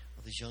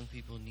of these young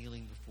people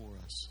kneeling before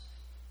us.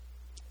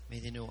 May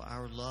they know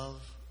our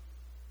love.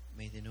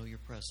 May they know your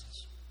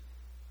presence.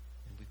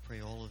 And we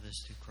pray all of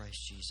this through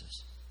Christ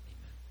Jesus.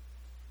 Amen.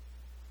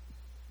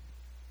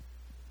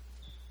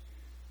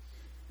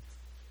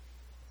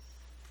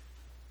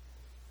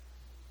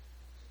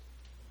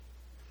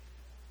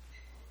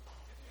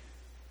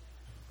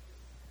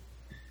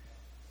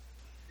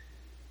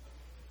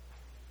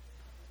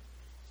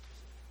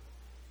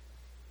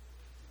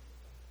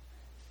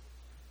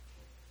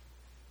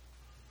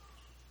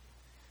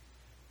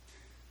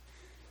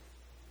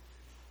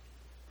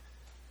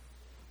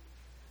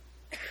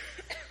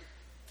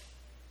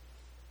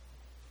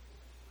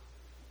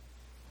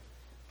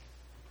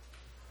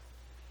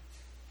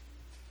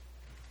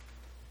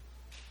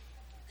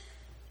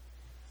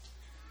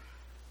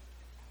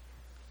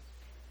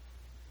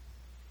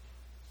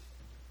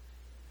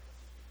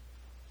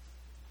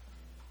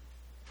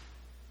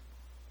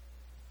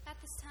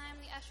 time,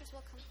 the ushers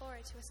will come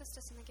forward to assist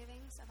us in the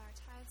givings of our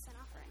tithes and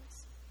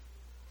offerings.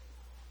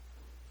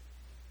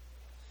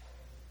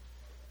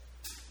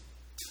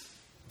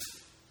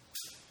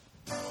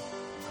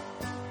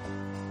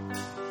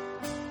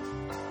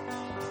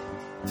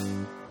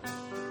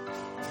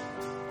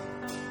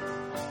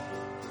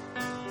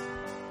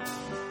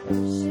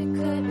 It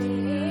could be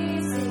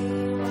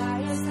easy.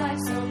 Why is life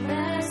so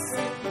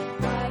messy?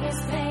 Why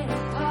is pain a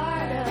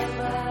part of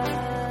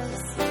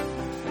us?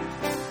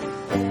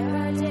 There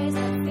are days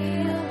that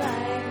feel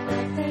like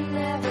nothing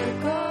ever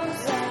goes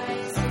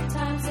right.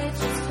 Sometimes it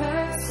just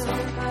hurts so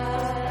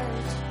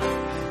much.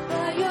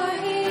 But you're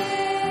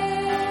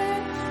here,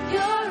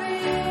 you're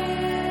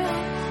real.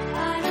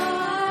 I know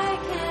I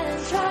can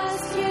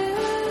trust you.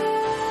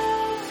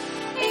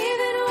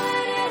 Even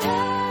when it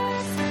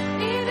hurts,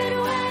 even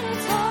when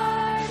it's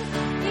hard,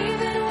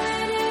 even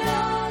when it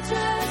all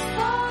just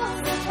falls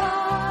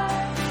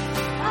apart,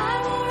 I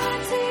will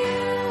run to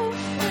you,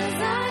 'cause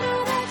I know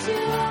that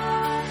you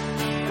are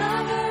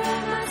lover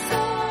of my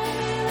soul,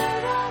 healer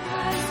of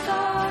my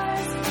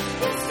scars.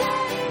 You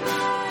steady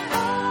my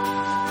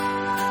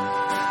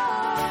heart,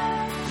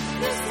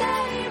 you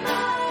steady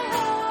my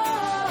heart.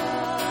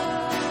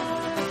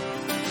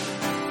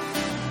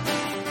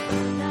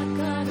 I'm not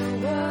gonna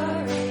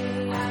worry,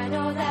 I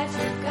know that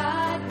you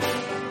got me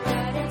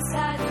right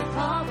inside the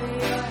palm of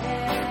your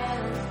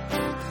hand.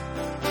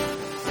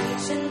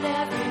 Each and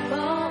every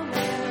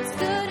moment was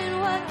good and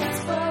what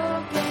gets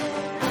broken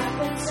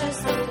happens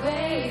just the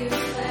way you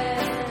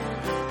planned.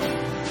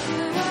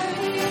 You were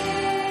here,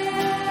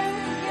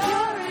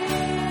 you're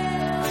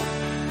real.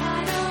 I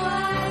know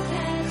I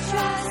can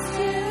trust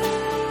you.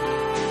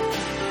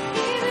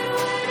 Even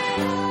when it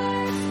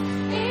hurts,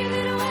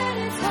 even when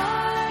it's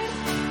hard,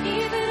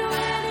 even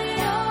when it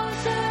all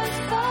just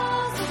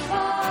falls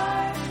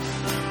apart,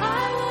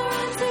 I will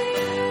run to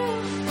you,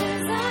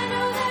 'cause I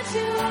know that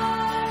you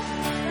are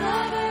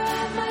lover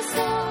of my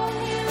soul,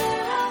 healer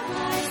of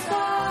my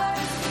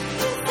scars.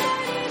 You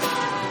steady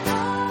my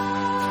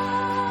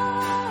heart,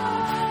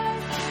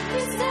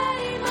 you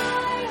steady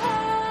my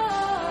heart.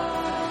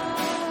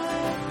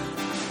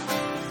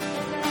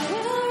 And I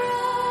will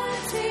run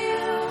to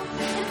you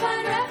and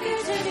find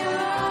refuge in your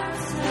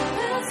arms. And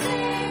I will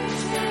sing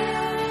to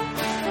you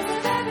 'cause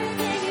of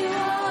everything you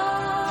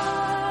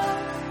are.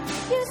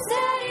 You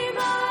steady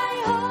my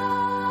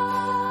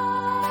heart,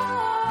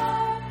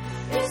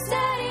 you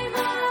steady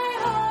my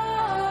heart.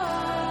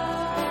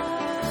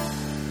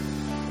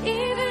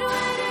 Even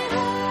when it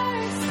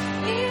hurts,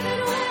 even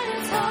when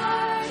it's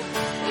hard,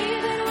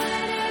 even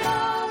when it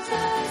all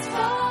just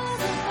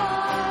falls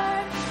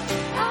apart,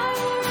 I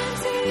will run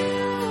to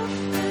you,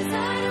 'cause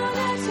I know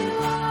that you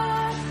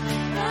are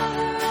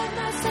lover of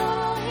my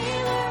soul,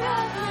 healer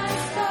of my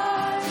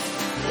scars.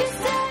 You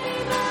steady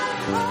my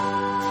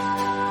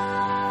heart,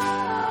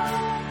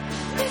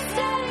 you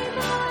steady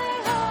my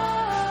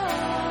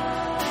heart.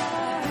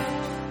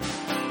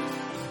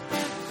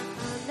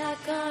 I'm not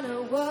gonna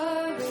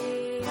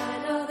worry, I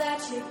know that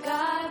you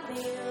got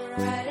me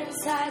right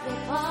inside the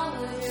palm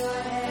of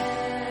your hand.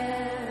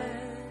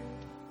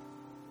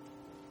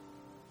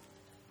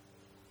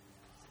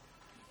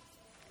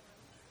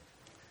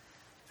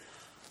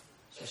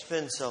 So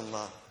spend some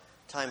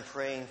time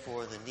praying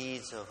for the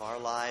needs of our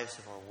lives,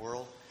 of our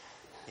world.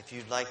 If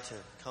you'd like to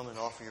come and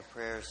offer your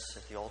prayers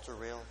at the altar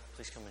rail,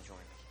 please come and join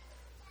me.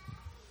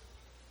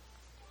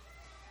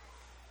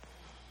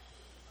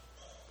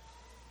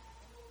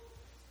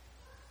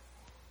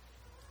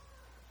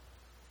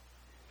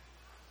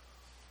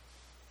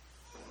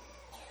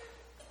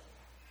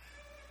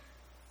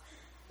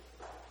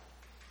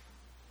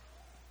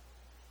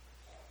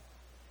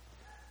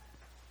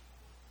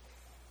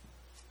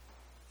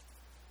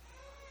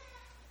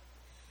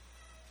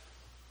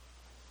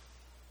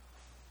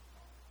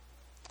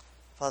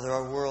 Father,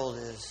 our world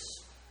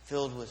is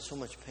filled with so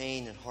much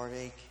pain and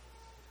heartache,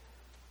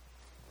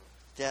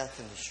 death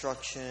and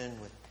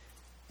destruction, with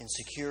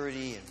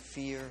insecurity and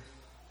fear.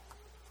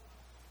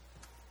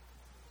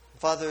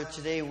 Father,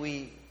 today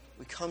we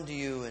come to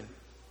you and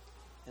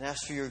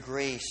ask for your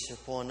grace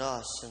upon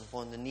us and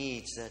upon the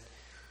needs that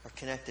are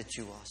connected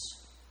to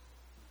us.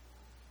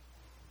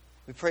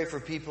 We pray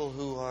for people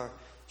who are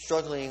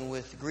struggling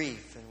with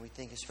grief, and we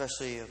think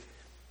especially of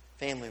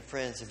family and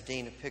friends of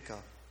Dana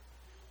Pickup.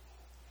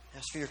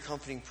 Ask for your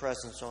comforting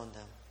presence on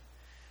them.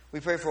 We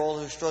pray for all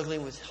who are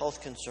struggling with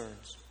health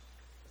concerns.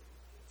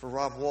 For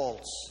Rob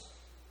Waltz,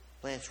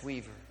 Blanche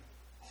Weaver,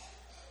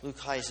 Luke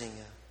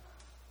Heisinger,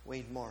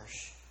 Wade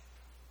Marsh,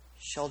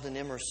 Sheldon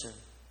Emerson,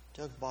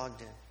 Doug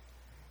Bogdan,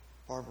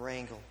 Barb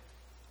Rangel,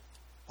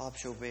 Bob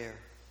Joubert.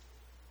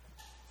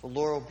 For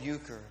Laurel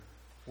Bucher,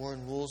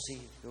 Warren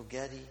Woolsey, Bill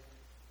Getty.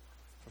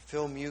 For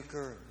Phil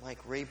Muker,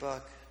 Mike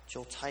Raybuck,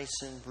 Jill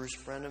Tyson, Bruce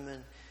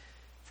Brenneman.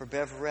 For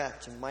Bev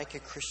Rett and Micah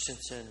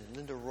Christensen,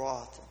 Linda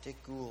Roth and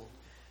Dick Gould.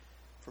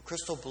 For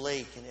Crystal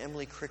Blake and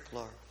Emily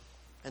Cricklar,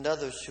 and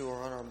others who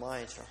are on our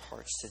minds and our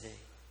hearts today.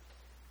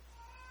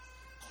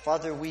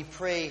 Father, we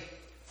pray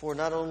for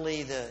not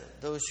only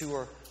those who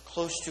are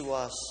close to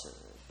us,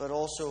 but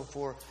also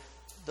for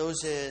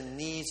those in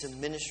needs and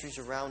ministries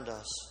around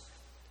us.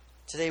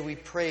 Today we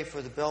pray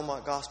for the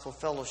Belmont Gospel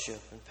Fellowship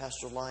and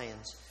Pastor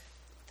Lyons.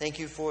 Thank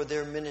you for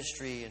their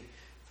ministry and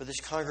for this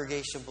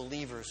congregation of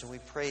believers, and we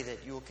pray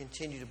that you will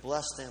continue to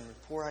bless them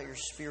and pour out your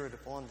Spirit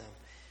upon them,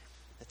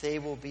 that they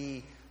will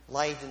be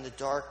light in the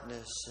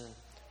darkness and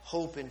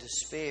hope in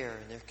despair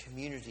in their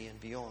community and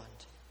beyond.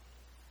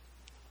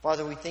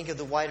 Father, we think of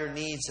the wider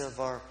needs of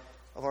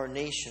our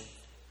nation.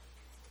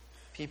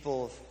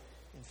 People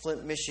in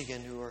Flint,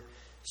 Michigan, who are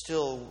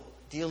still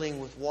dealing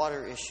with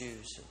water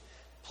issues, and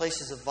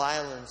places of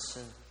violence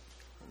and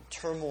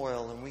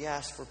turmoil, and we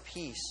ask for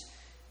peace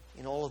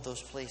in all of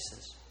those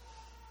places.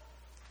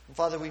 And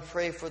Father, we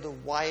pray for the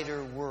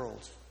wider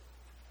world.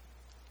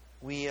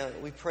 We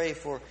pray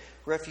for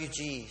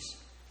refugees,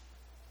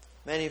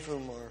 many of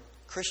whom are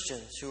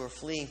Christians who are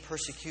fleeing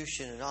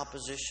persecution and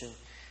opposition.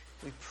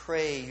 We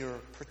pray your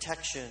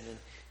protection and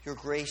your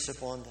grace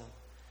upon them.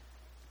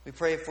 We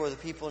pray for the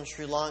people in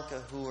Sri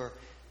Lanka who are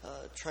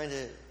trying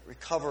to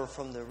recover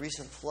from the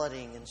recent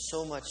flooding and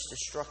so much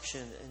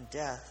destruction and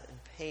death and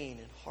pain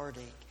and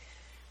heartache.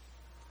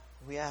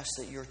 We ask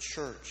that your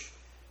church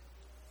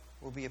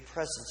will be a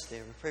presence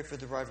there. We pray for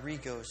the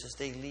Rodrigos as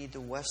they lead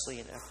the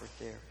Wesleyan effort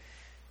there.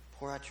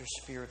 Pour out your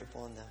Spirit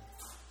upon them.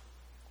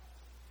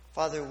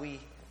 Father, we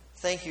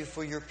thank you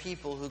for your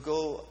people who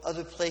go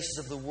other places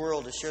of the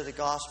world to share the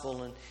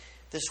gospel. And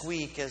this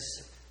week, as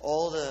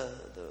all the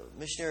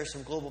missionaries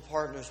from Global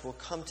Partners will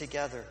come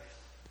together,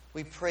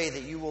 we pray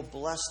that you will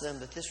bless them,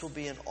 that this will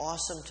be an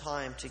awesome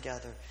time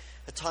together,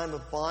 a time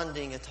of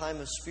bonding, a time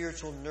of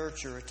spiritual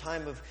nurture, a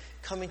time of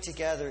coming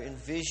together in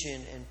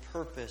vision and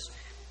purpose,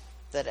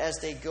 that as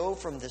they go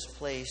from this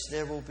place,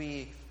 there will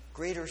be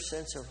greater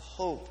sense of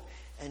hope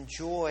and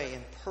joy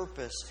and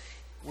purpose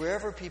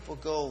wherever people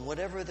go,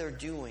 whatever they're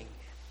doing,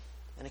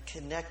 and a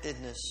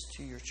connectedness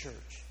to your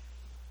church.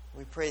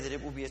 We pray that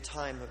it will be a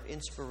time of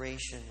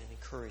inspiration and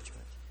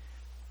encouragement.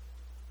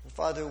 And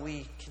Father,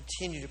 we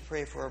continue to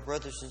pray for our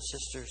brothers and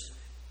sisters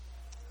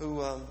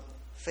who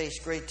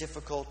face great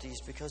difficulties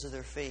because of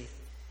their faith.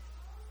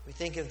 We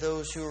think of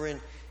those who are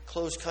in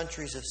closed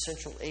countries of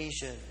Central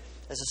Asia,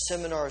 as a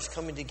seminar is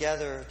coming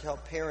together to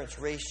help parents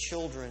raise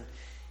children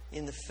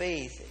in the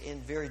faith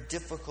in very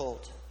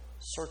difficult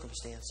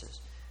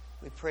circumstances.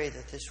 We pray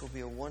that this will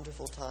be a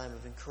wonderful time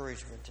of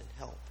encouragement and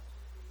help.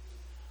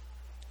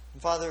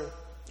 And Father,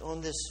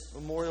 on this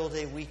Memorial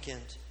Day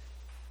weekend,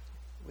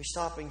 we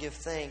stop and give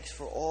thanks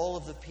for all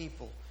of the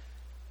people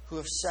who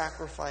have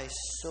sacrificed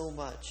so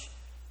much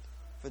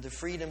for the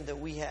freedom that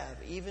we have,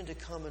 even to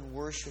come and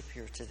worship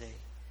here today.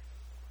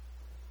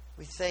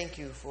 We thank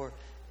you for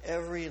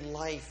every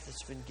life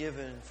that's been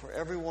given, for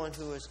everyone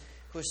who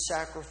has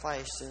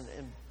sacrificed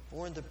and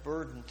borne the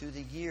burden through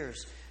the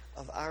years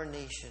of our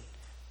nation.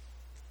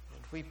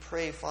 And we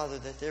pray, Father,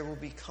 that there will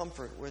be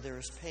comfort where there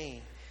is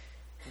pain,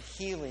 and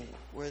healing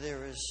where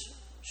there is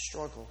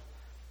struggle.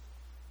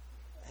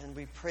 And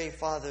we pray,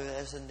 Father,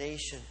 as a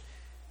nation,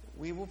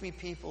 we will be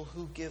people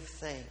who give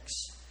thanks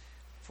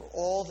for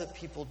all that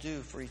people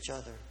do for each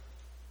other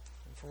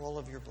and for all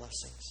of your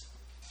blessings.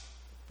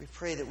 We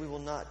pray that we will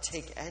not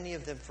take any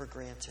of them for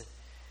granted,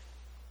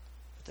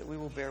 but that we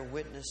will bear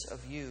witness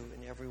of you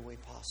in every way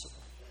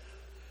possible.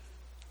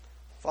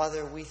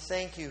 Father, we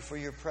thank you for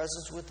your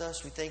presence with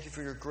us. We thank you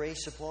for your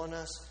grace upon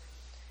us.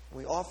 And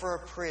we offer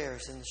our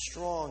prayers in the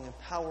strong and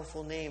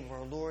powerful name of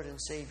our Lord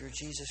and Savior,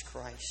 Jesus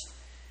Christ,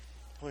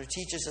 who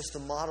teaches us the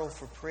model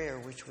for prayer,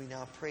 which we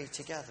now pray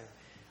together.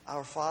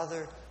 Our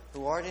Father,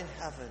 who art in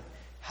heaven,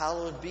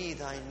 hallowed be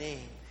thy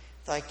name.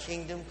 Thy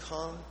kingdom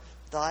come,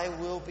 thy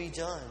will be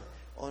done,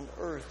 on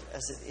earth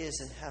as it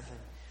is in heaven.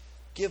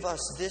 Give us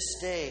this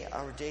day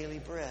our daily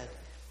bread,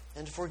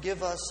 and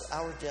forgive us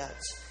our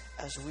debts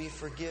as we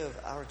forgive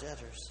our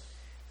debtors.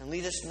 And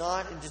lead us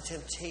not into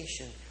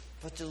temptation,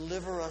 but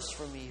deliver us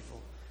from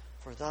evil.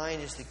 For thine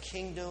is the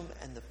kingdom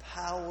and the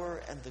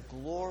power and the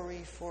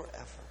glory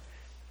forever.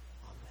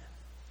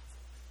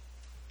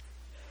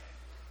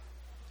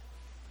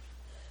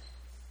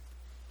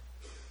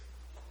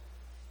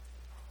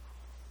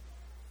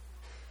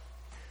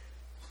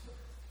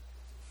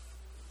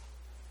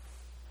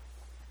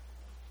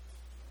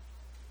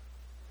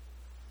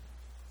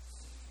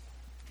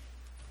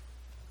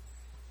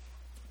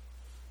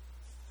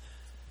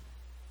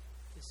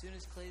 As soon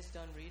as Clay's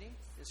done reading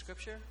the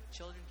scripture,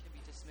 children can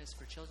be dismissed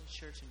for children's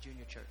church and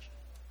junior church.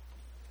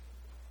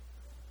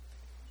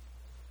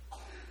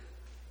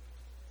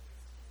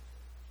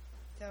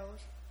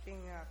 Those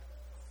bring up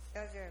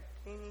such a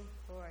pleading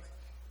for us,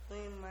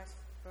 we must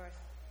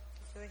first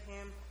show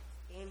him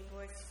in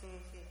what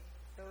senses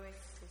so his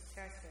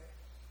successor,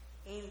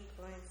 in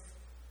points,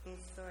 in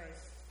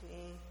source,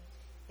 in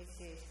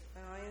exists.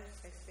 When all your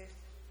success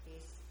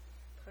is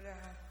put a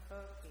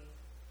hockey,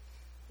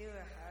 do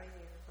a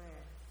hiding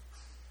plan.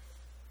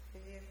 The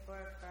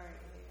foreground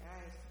in the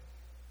eyes,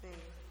 when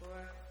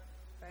for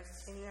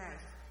tonight,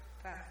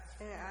 but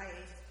tonight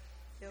is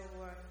still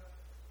work,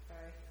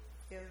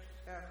 still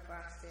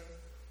process,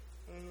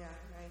 and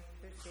like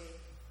to say,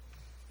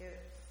 still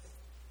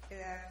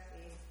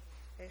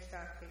is the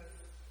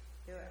sockets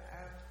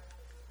throughout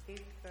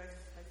because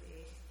of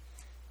this.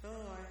 No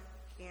one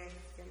can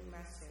the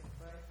master,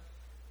 but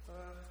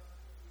for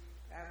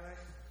hours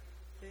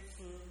to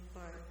see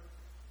one.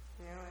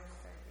 Now it's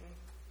starting.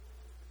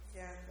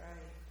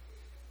 Exactly.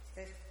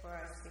 Just for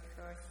us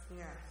because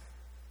not.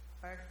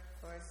 Hard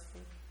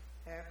forcing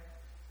help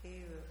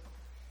hero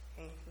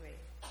and great.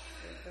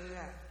 But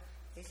not.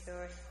 The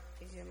source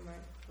is a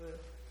man group.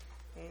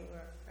 And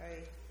what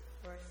I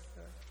was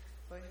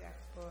for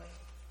that force.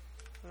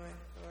 One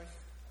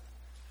force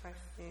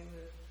constant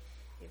root.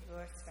 The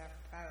voice of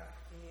power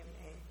in your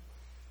man.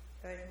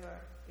 God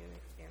work with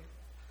them.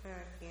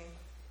 Not again.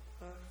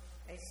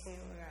 I sing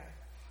life.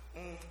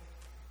 And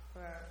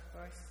for our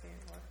first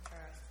and what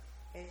cause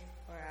is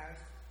for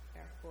us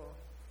that war.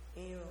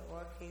 In your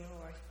walking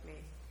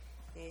horseman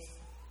is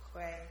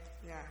quite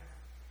not.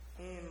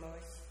 In the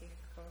most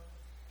equal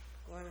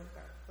one of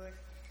our foot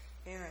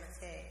and I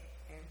say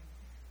and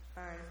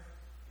find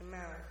the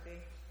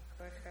melody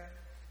because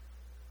of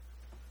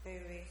the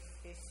reach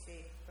this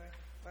sea for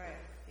where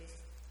this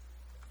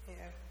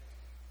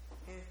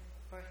and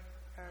for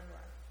our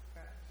life.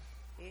 But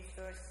this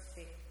was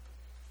sick,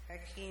 a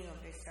king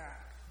of the dark.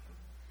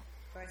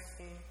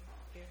 Question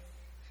if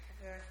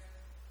God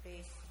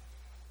please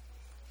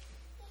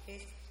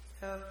his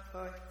love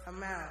for a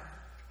mouth.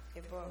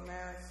 The both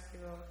mouths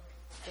will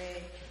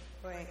say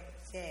what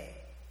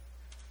say.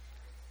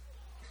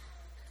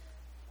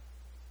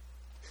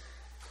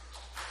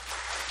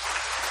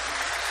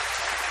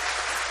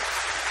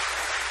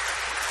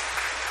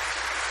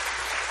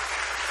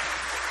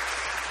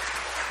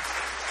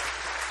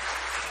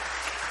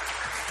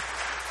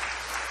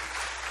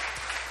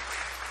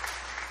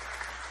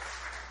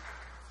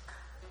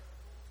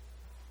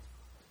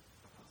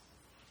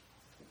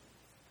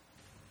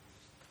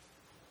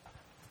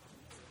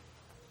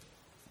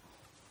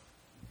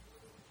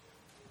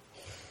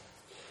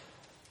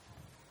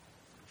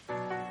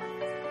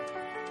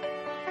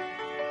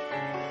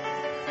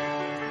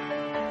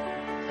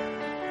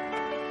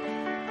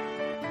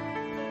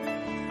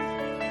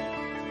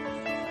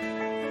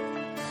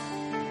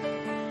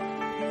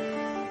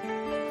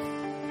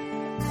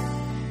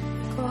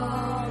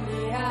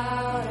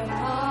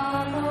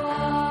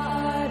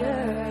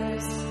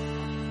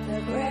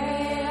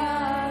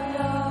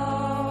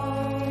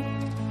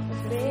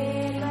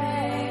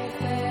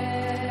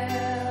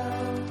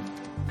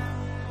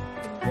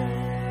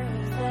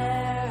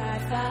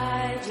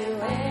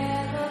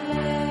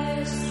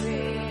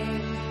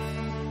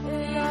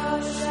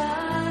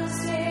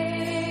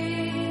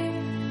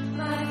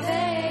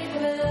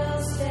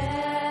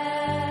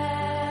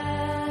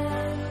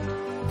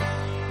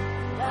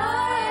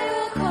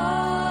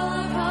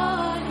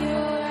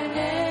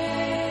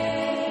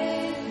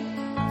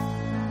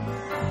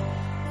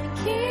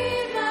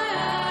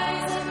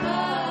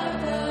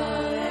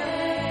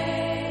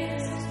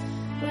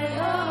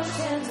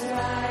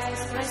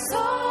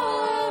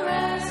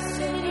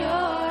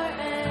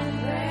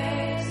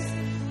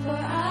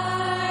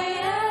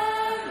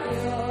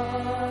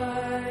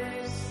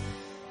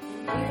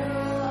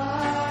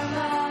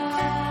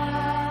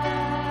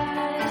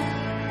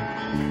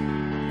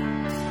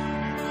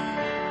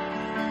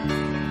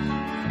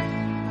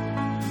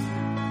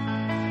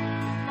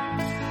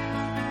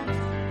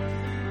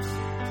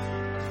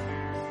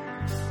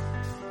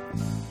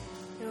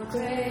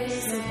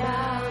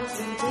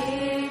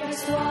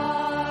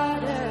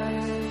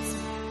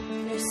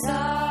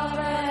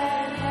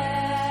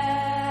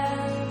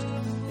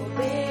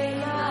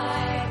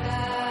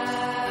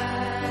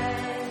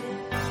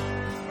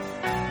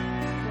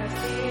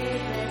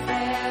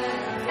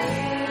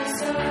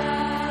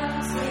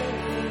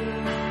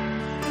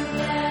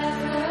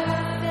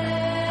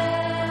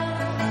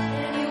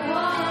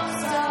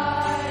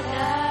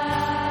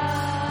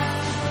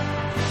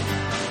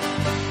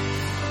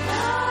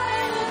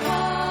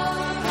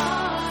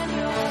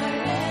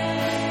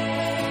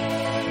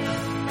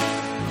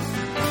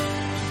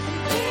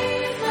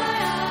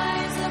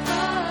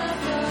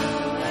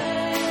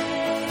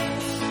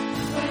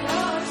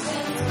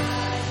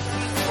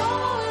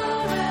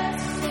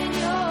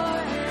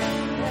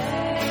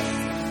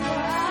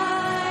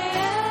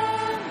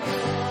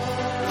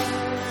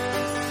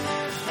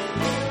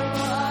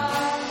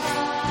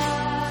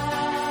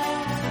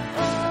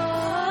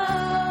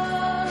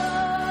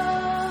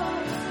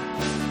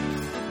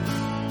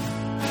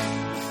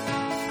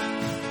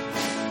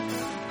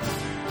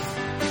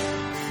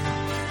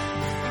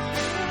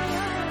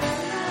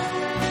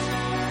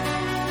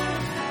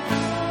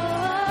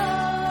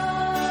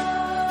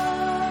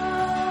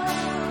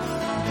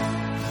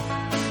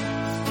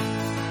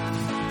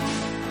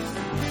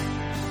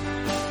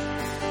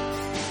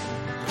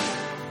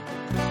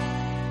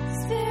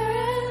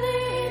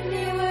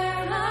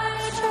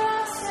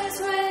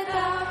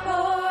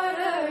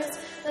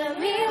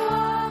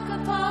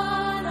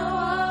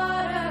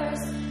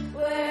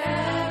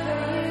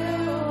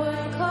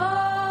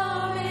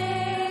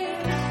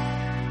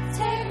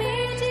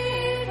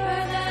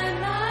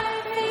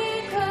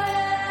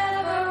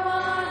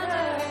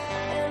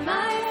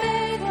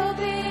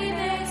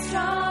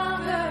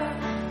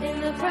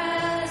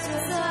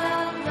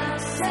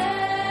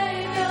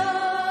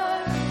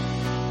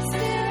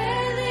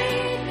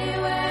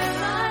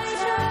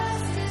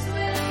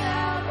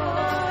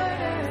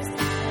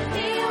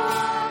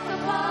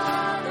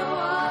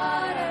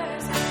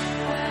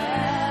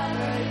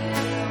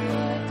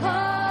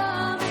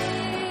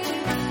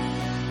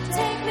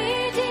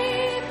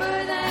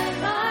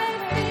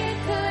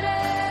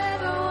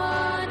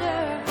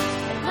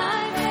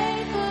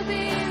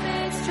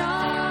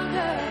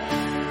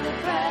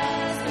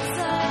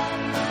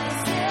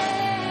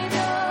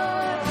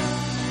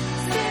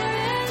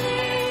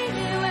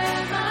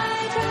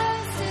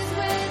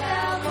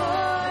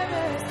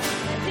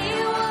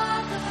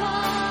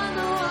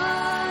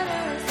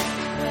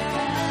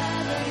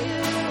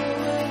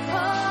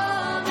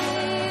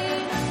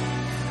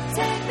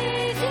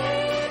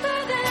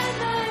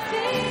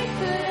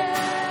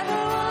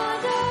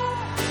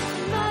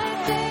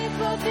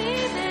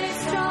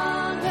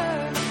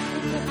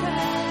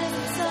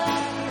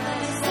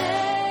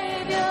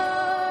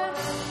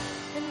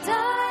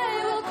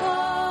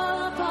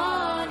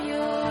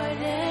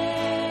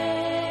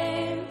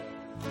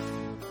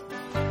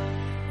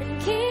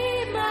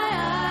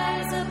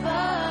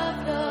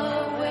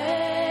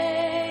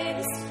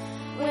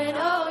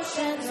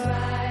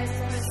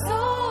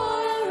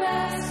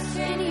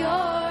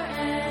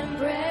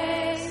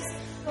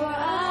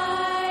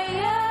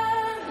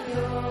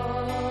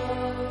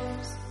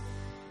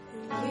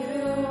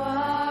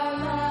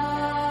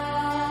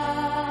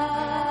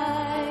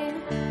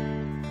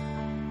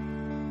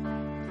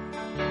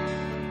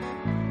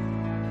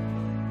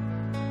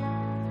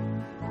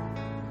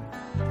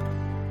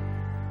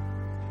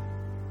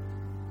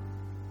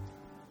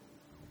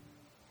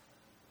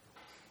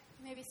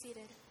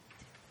 seated.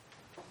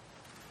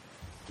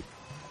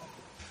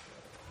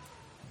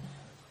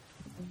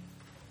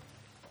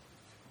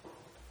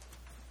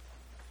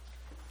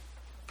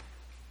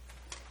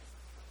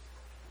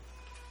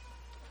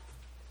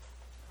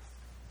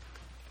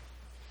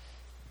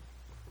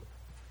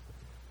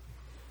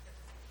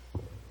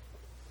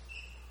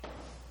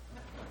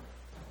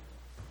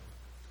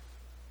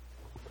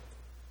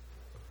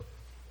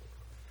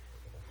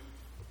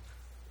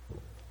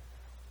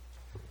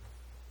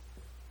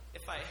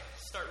 If I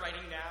start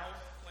writing now,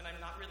 when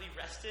I'm not really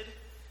rested,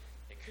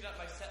 it could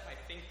upset my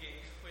thinking,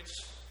 which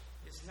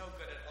is no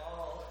good at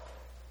all.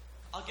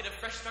 I'll get a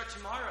fresh start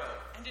tomorrow,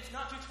 and it's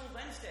not due till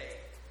Wednesday,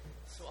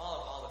 so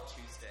I'll have all of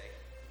Tuesday.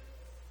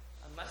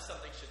 Unless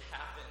something should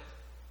happen.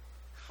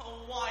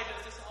 Oh, why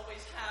does this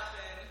always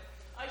happen?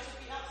 I should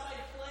be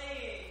outside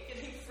playing,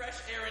 getting fresh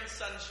air and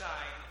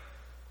sunshine.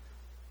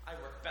 I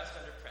work best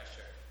under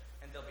pressure,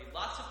 and there'll be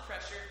lots of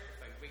pressure if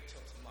I wait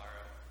till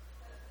tomorrow.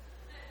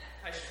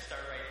 I should start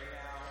writing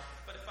now,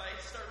 but if I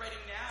start writing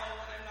now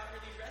when I'm not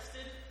really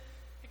rested,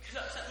 it could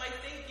upset my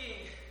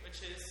thinking, which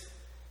is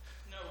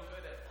no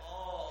good at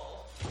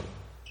all.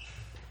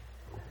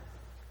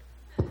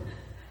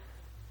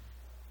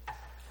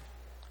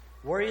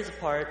 Worry is a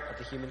part of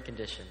the human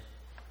condition.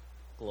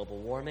 Global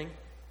warming,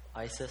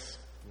 ISIS,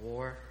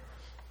 war,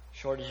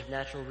 shortage of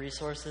natural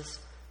resources,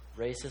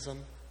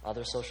 racism,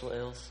 other social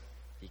ills,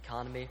 the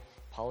economy,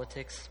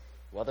 politics,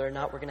 whether or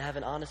not we're going to have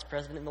an honest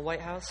president in the White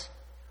House.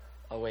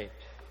 Oh, wait,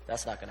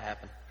 that's not going to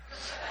happen.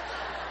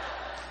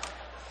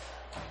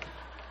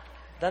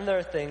 Then there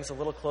are things a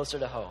little closer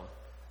to home.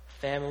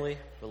 Family,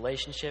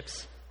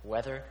 relationships,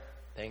 weather,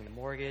 paying the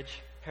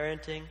mortgage,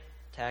 parenting,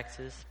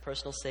 taxes,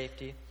 personal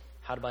safety,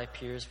 how do my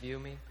peers view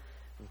me,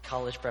 and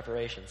college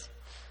preparations.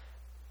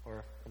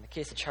 Or, in the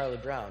case of Charlie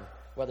Brown,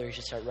 whether he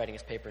should start writing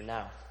his paper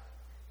now.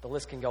 The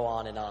list can go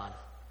on and on.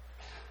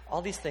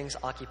 All these things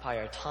occupy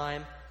our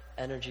time,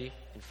 energy,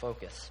 and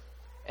focus.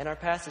 In our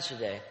passage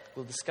today,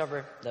 we'll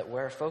discover that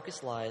where our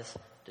focus lies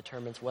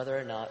determines whether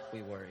or not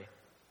we worry.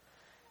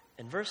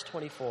 In verse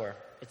 24,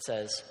 it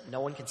says,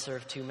 "No one can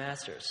serve two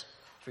masters,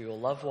 for you will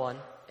love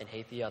one and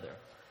hate the other.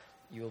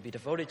 You will be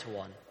devoted to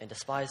one and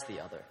despise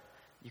the other.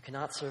 You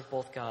cannot serve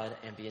both God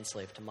and be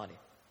enslaved to money."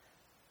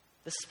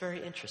 This is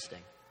very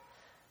interesting.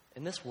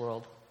 In this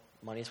world,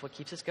 money is what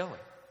keeps us going.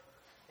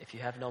 If you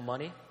have no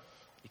money,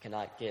 you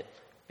cannot get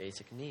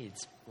basic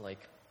needs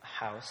like a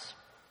house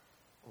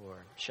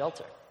or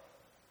shelter,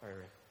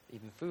 or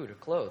even food or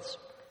clothes.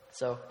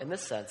 So, in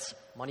this sense,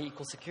 money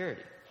equals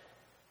security.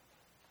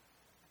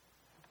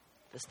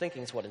 This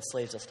thinking is what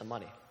enslaves us to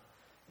money.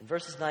 In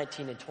verses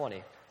 19 and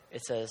 20,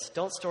 it says,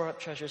 "Don't store up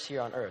treasures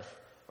here on earth,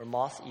 where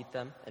moths eat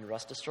them and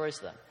rust destroys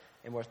them,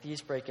 and where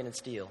thieves break in and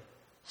steal.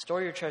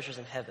 Store your treasures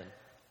in heaven,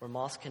 where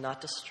moths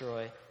cannot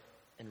destroy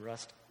and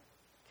rust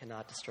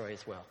cannot destroy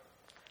as well,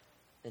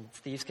 and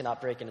thieves cannot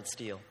break in and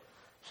steal."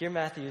 Here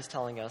Matthew is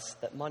telling us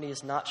that money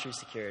is not true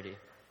security.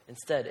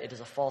 Instead, it is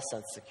a false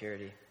sense of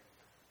security.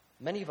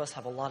 Many of us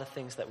have a lot of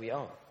things that we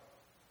own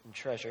and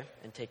treasure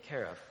and take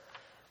care of.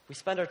 We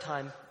spend our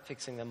time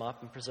fixing them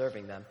up and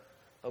preserving them,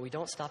 but we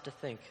don't stop to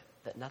think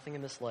that nothing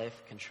in this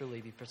life can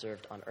truly be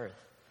preserved on earth.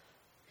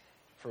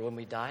 For when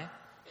we die,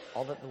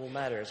 all that will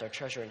matter is our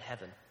treasure in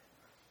heaven.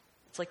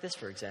 It's like this,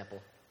 for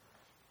example.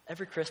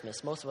 Every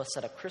Christmas, most of us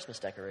set up Christmas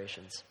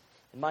decorations.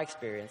 In my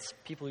experience,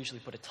 people usually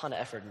put a ton of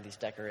effort in these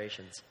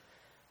decorations.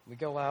 We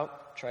go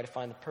out, try to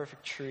find the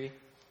perfect tree.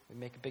 We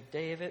make a big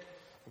day of it.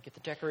 We get the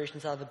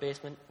decorations out of the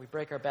basement. We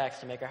break our backs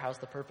to make our house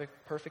the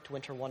perfect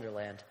winter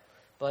wonderland.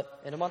 But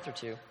in a month or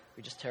two,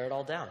 we just tear it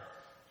all down.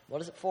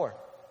 What is it for?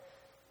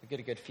 We get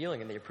a good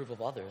feeling in the approval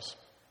of others.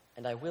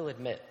 And I will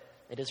admit,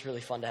 it is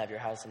really fun to have your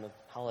house in the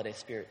holiday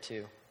spirit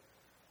too.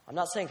 I'm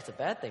not saying it's a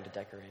bad thing to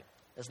decorate,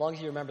 as long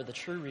as you remember the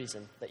true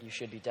reason that you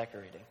should be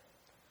decorating.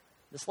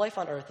 This life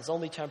on earth is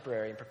only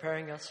temporary and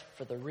preparing us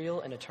for the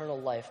real and eternal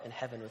life in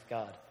heaven with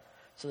God.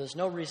 So there's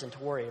no reason to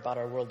worry about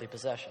our worldly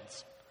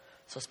possessions.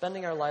 So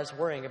spending our lives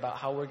worrying about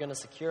how we're going to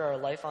secure our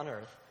life on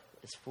earth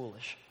is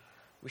foolish.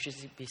 We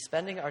should be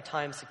spending our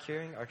time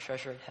securing our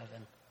treasure in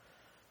heaven.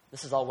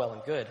 This is all well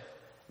and good.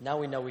 Now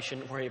we know we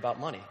shouldn't worry about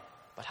money.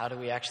 But how do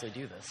we actually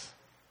do this?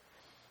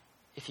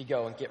 If you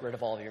go and get rid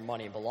of all of your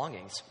money and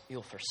belongings,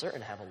 you'll for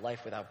certain have a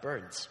life without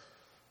burdens.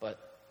 But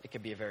it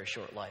could be a very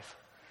short life.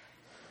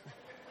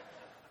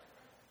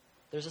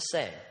 There's a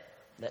saying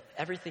that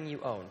everything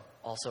you own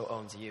also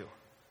owns you.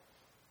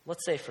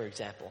 Let's say, for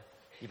example,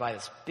 you buy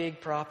this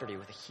big property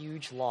with a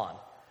huge lawn.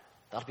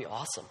 That'll be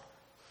awesome.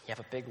 You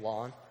have a big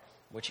lawn,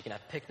 which you can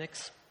have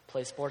picnics,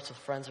 play sports with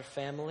friends or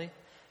family,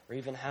 or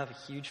even have a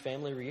huge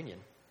family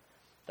reunion.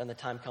 Then the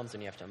time comes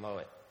when you have to mow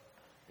it.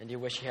 And you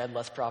wish you had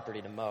less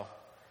property to mow.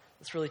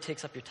 This really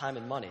takes up your time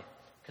and money,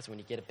 because when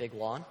you get a big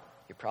lawn,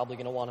 you're probably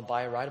going to want to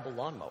buy a rideable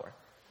lawnmower.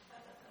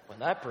 When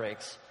that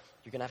breaks,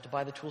 you're going to have to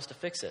buy the tools to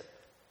fix it,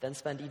 then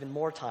spend even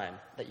more time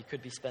that you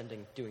could be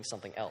spending doing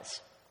something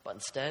else. But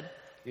instead,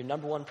 your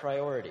number one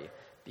priority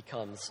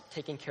becomes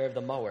taking care of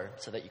the mower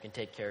so that you can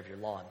take care of your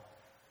lawn.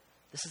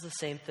 This is the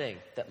same thing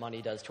that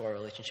money does to our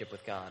relationship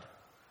with God.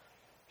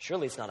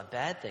 Surely it's not a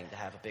bad thing to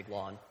have a big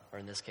lawn, or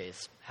in this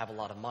case, have a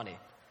lot of money.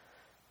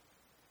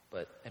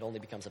 But it only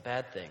becomes a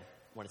bad thing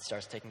when it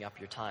starts taking up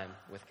your time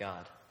with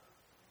God.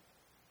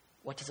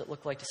 What does it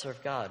look like to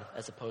serve God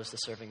as opposed to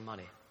serving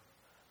money?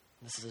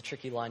 This is a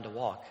tricky line to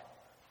walk.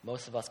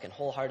 Most of us can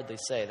wholeheartedly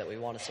say that we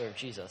want to serve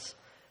Jesus,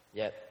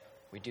 yet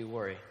we do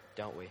worry,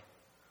 don't we?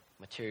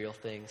 Material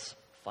things,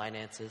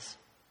 finances,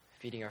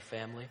 feeding our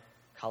family,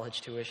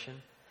 college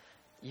tuition,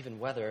 even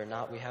whether or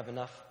not we have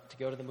enough to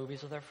go to the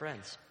movies with our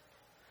friends.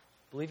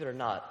 Believe it or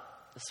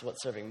not, this is what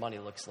serving money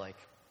looks like.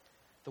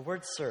 The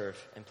word serve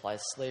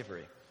implies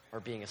slavery, or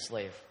being a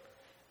slave.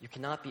 You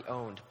cannot be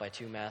owned by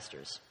two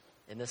masters.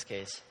 In this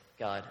case,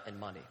 God and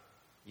money.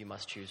 You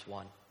must choose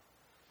one.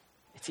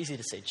 It's easy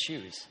to say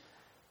choose,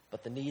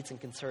 but the needs and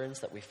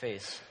concerns that we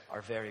face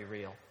are very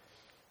real.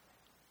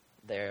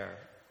 They're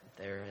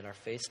in our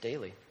face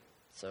daily.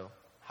 So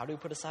how do we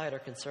put aside our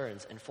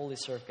concerns and fully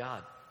serve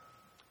God?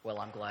 Well,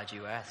 I'm glad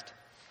you asked.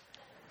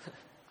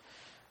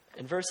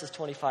 In verses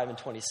 25 and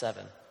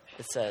 27,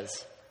 it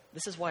says,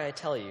 "This is why I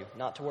tell you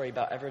not to worry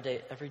about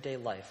everyday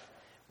life,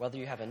 whether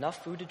you have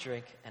enough food to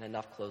drink and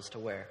enough clothes to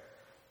wear.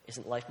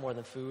 Isn't life more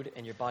than food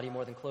and your body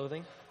more than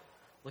clothing?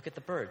 Look at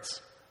the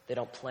birds. They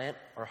don't plant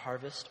or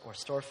harvest or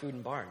store food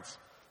in barns,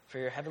 for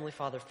your heavenly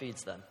Father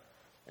feeds them.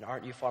 And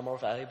aren't you far more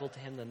valuable to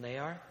him than they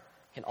are?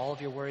 Can all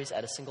of your worries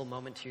add a single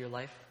moment to your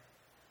life?"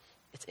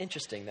 It's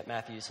interesting that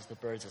Matthew uses the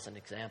birds as an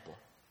example.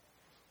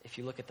 If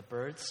you look at the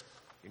birds,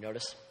 you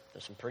notice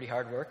they're some pretty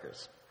hard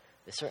workers.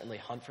 They certainly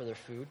hunt for their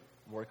food,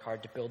 work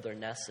hard to build their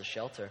nests as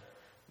shelter.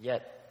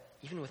 Yet,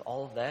 even with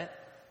all of that,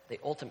 they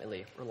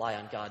ultimately rely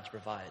on God to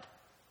provide,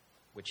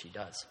 which he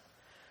does.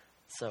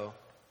 So,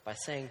 by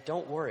saying,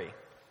 don't worry,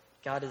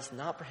 God is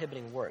not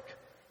prohibiting work.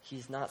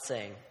 He's not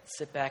saying,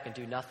 sit back and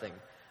do nothing,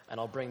 and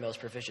I'll bring those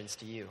provisions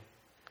to you.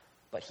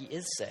 But he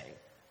is saying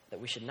that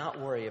we should not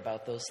worry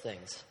about those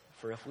things,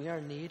 for if we are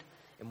in need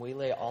and we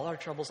lay all our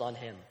troubles on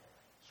him,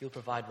 he'll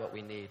provide what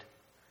we need,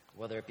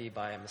 whether it be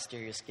by a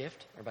mysterious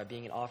gift or by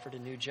being offered a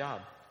new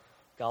job.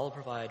 God will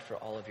provide for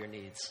all of your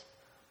needs.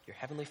 Your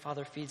heavenly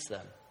Father feeds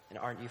them, and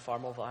aren't you far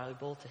more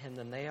valuable to him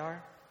than they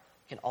are?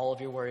 Can all of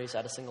your worries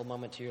add a single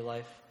moment to your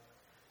life?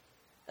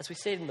 As we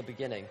stated in the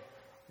beginning,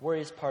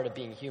 worry is part of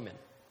being human.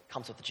 It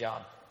comes with the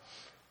job.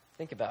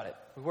 Think about it.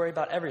 We worry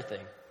about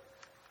everything.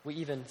 We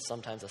even,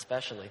 sometimes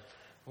especially,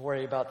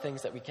 worry about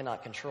things that we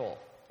cannot control,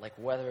 like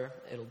whether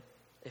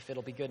if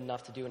it'll be good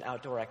enough to do an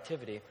outdoor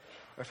activity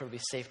or if it'll be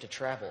safe to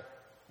travel.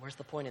 Where's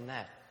the point in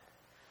that?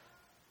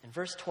 In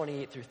verse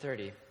 28 through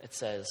 30, it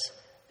says,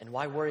 "And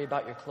why worry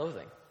about your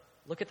clothing?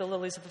 Look at the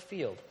lilies of the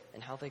field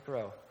and how they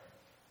grow.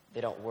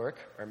 They don't work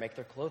or make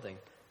their clothing,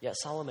 yet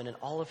Solomon in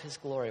all of his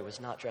glory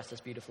was not dressed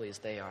as beautifully as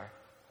they are.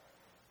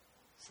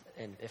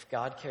 And if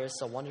God cares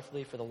so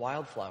wonderfully for the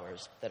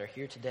wildflowers that are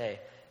here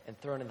today and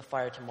thrown in the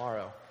fire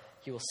tomorrow,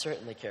 he will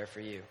certainly care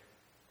for you.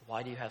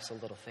 Why do you have so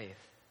little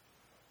faith?"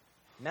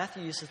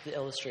 Matthew uses the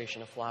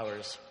illustration of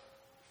flowers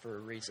for a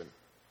reason.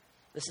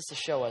 This is to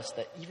show us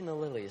that even the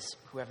lilies,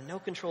 who have no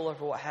control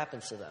over what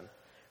happens to them,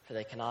 for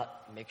they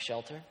cannot make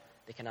shelter,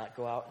 they cannot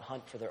go out and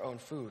hunt for their own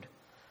food,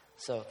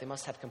 so they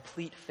must have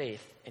complete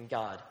faith in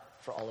God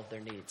for all of their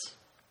needs.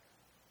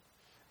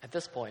 At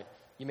this point,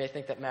 you may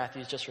think that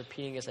Matthew is just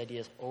repeating his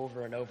ideas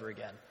over and over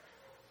again,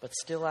 but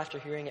still, after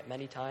hearing it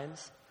many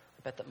times,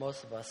 I bet that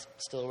most of us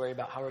still worry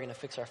about how we're going to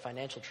fix our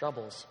financial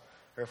troubles,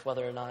 or if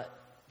whether or not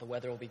the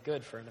weather will be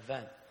good for an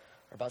event,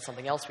 or about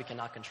something else we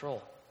cannot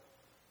control.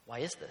 Why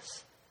is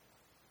this?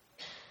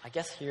 I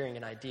guess hearing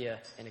an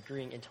idea and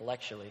agreeing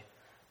intellectually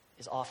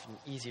is often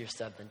easier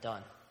said than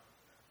done.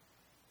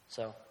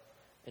 So,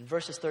 in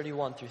verses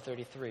 31 through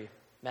 33,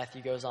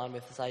 Matthew goes on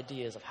with his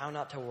ideas of how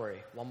not to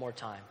worry one more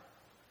time.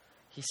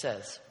 He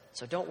says,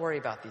 "So don't worry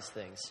about these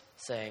things,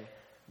 saying,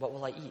 'What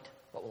will I eat?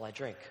 What will I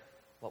drink?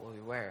 What will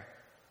we wear?'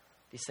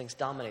 These things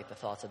dominate the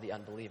thoughts of the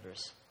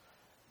unbelievers.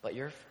 But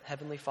your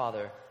heavenly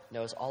Father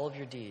knows all of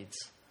your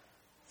deeds.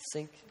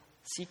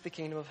 Seek the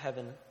kingdom of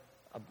heaven,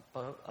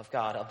 of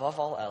God, above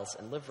all else,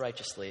 and live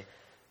righteously,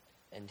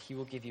 and he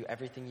will give you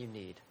everything you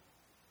need."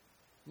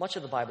 Much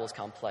of the Bible is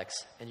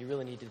complex, and you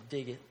really need to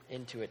dig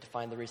into it to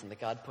find the reason that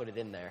God put it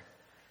in there.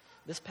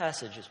 This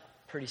passage is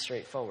pretty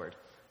straightforward,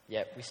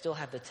 yet we still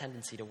have the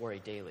tendency to worry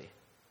daily.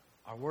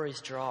 Our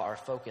worries draw our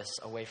focus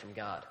away from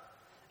God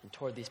and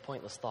toward these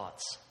pointless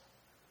thoughts.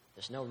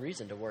 There's no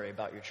reason to worry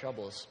about your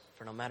troubles,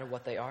 for no matter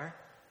what they are,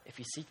 if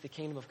you seek the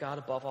kingdom of God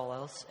above all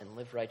else and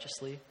live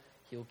righteously,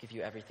 he will give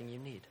you everything you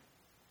need.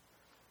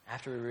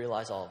 After we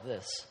realize all of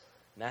this,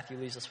 Matthew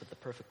leaves us with the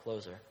perfect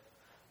closer.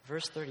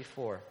 Verse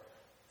 34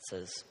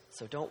 says,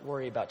 "So don't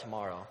worry about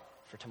tomorrow,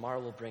 for tomorrow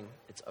will bring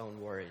its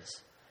own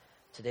worries.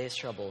 Today's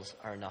troubles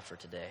are enough for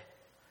today."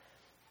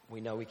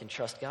 We know we can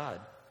trust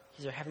God.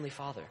 He's our heavenly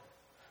Father.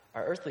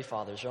 Our earthly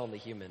fathers are only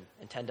human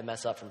and tend to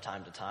mess up from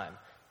time to time,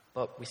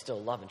 but we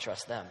still love and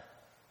trust them.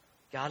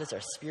 God is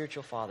our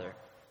spiritual Father.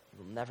 He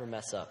will never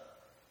mess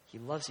up. He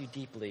loves you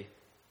deeply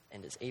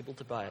and is able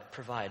to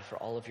provide for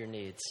all of your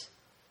needs.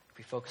 If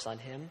we focus on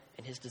him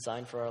and his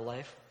design for our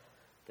life,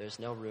 there's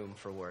no room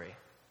for worry.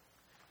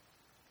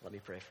 Let me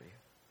pray for you.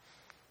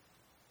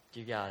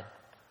 Dear God,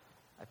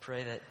 I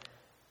pray that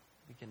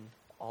we can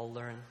all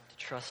learn to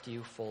trust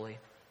you fully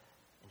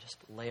and just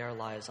lay our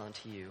lives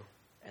onto you,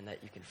 and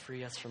that you can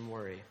free us from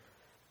worry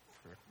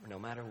for no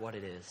matter what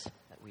it is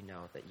that we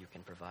know that you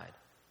can provide.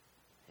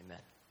 Amen.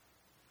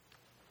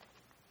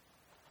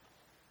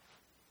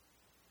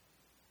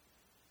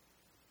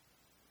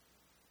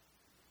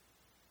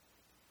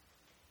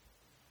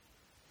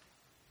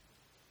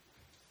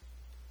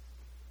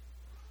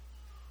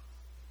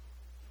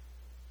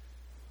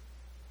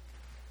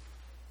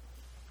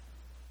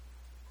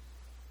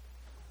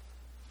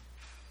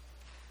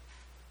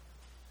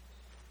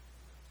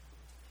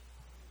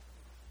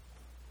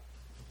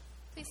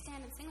 Please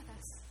stand and sing with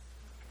us.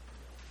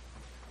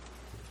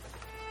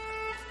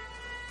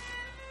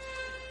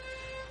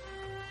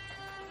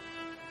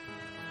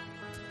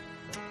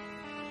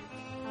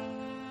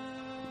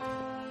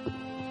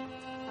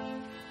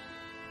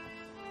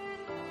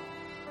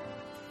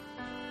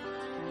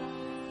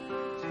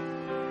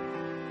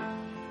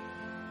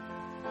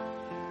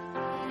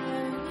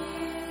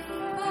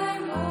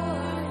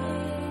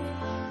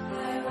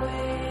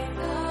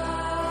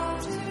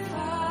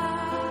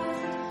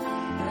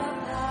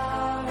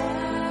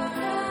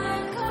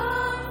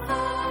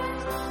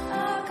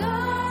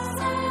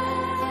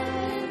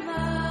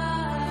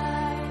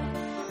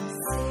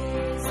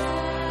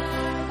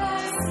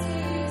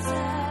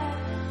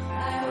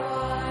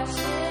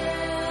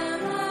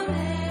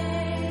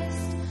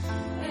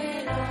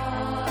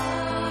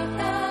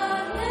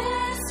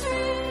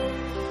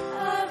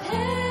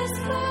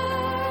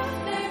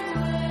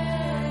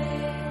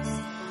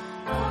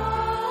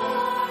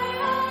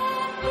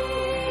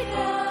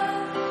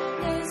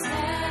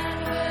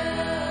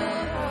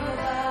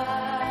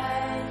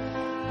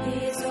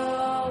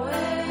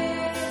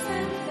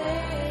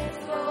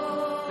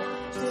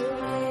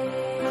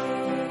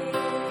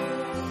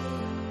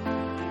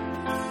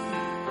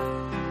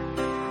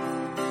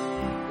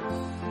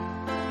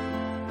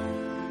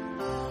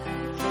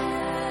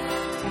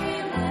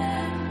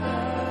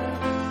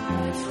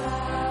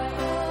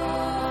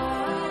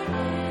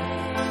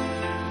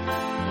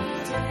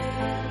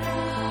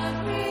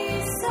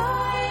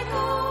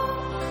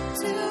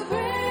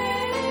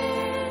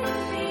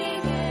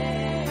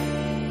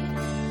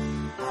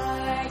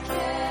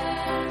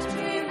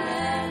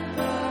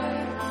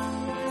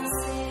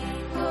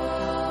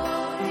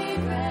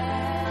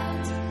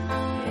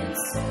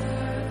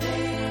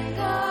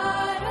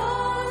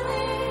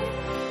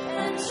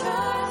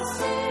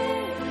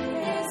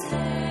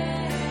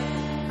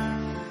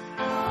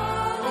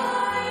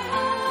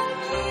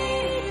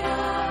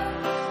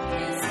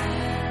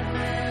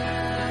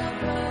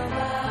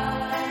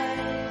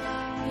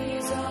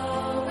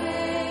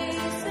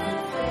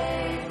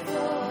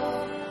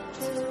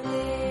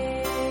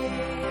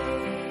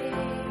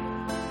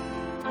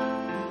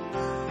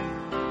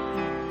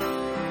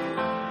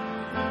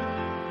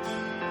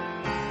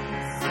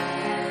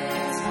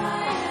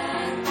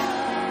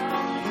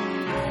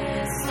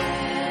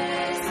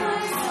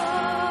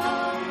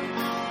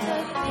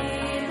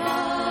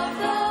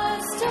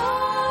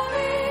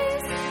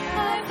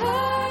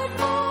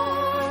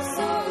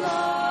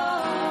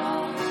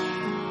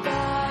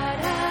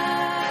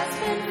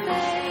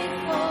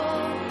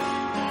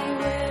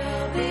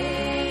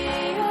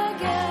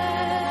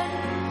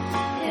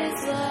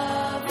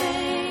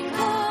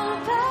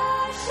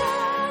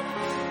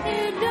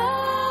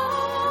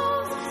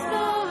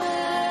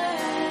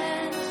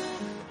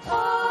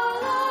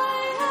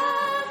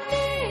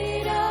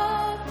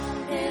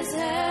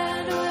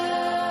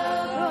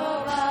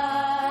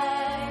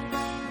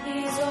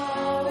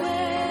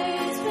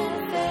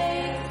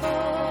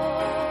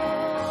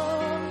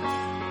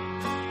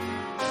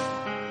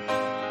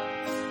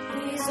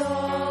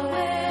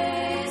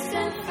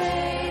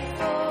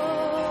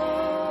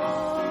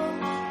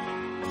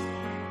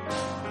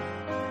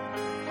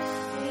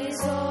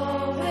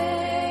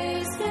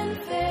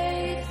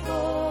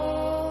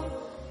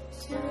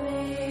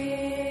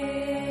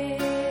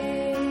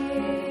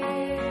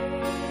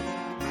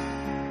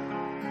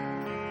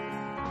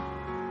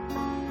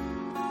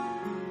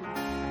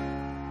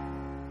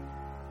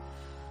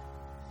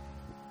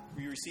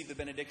 Receive the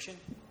benediction.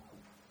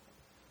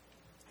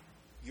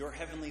 Your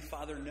Heavenly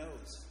Father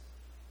knows.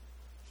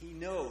 He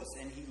knows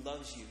and He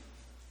loves you.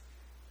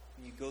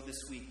 And you go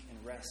this week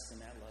and rest in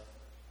that love.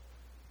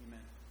 Amen.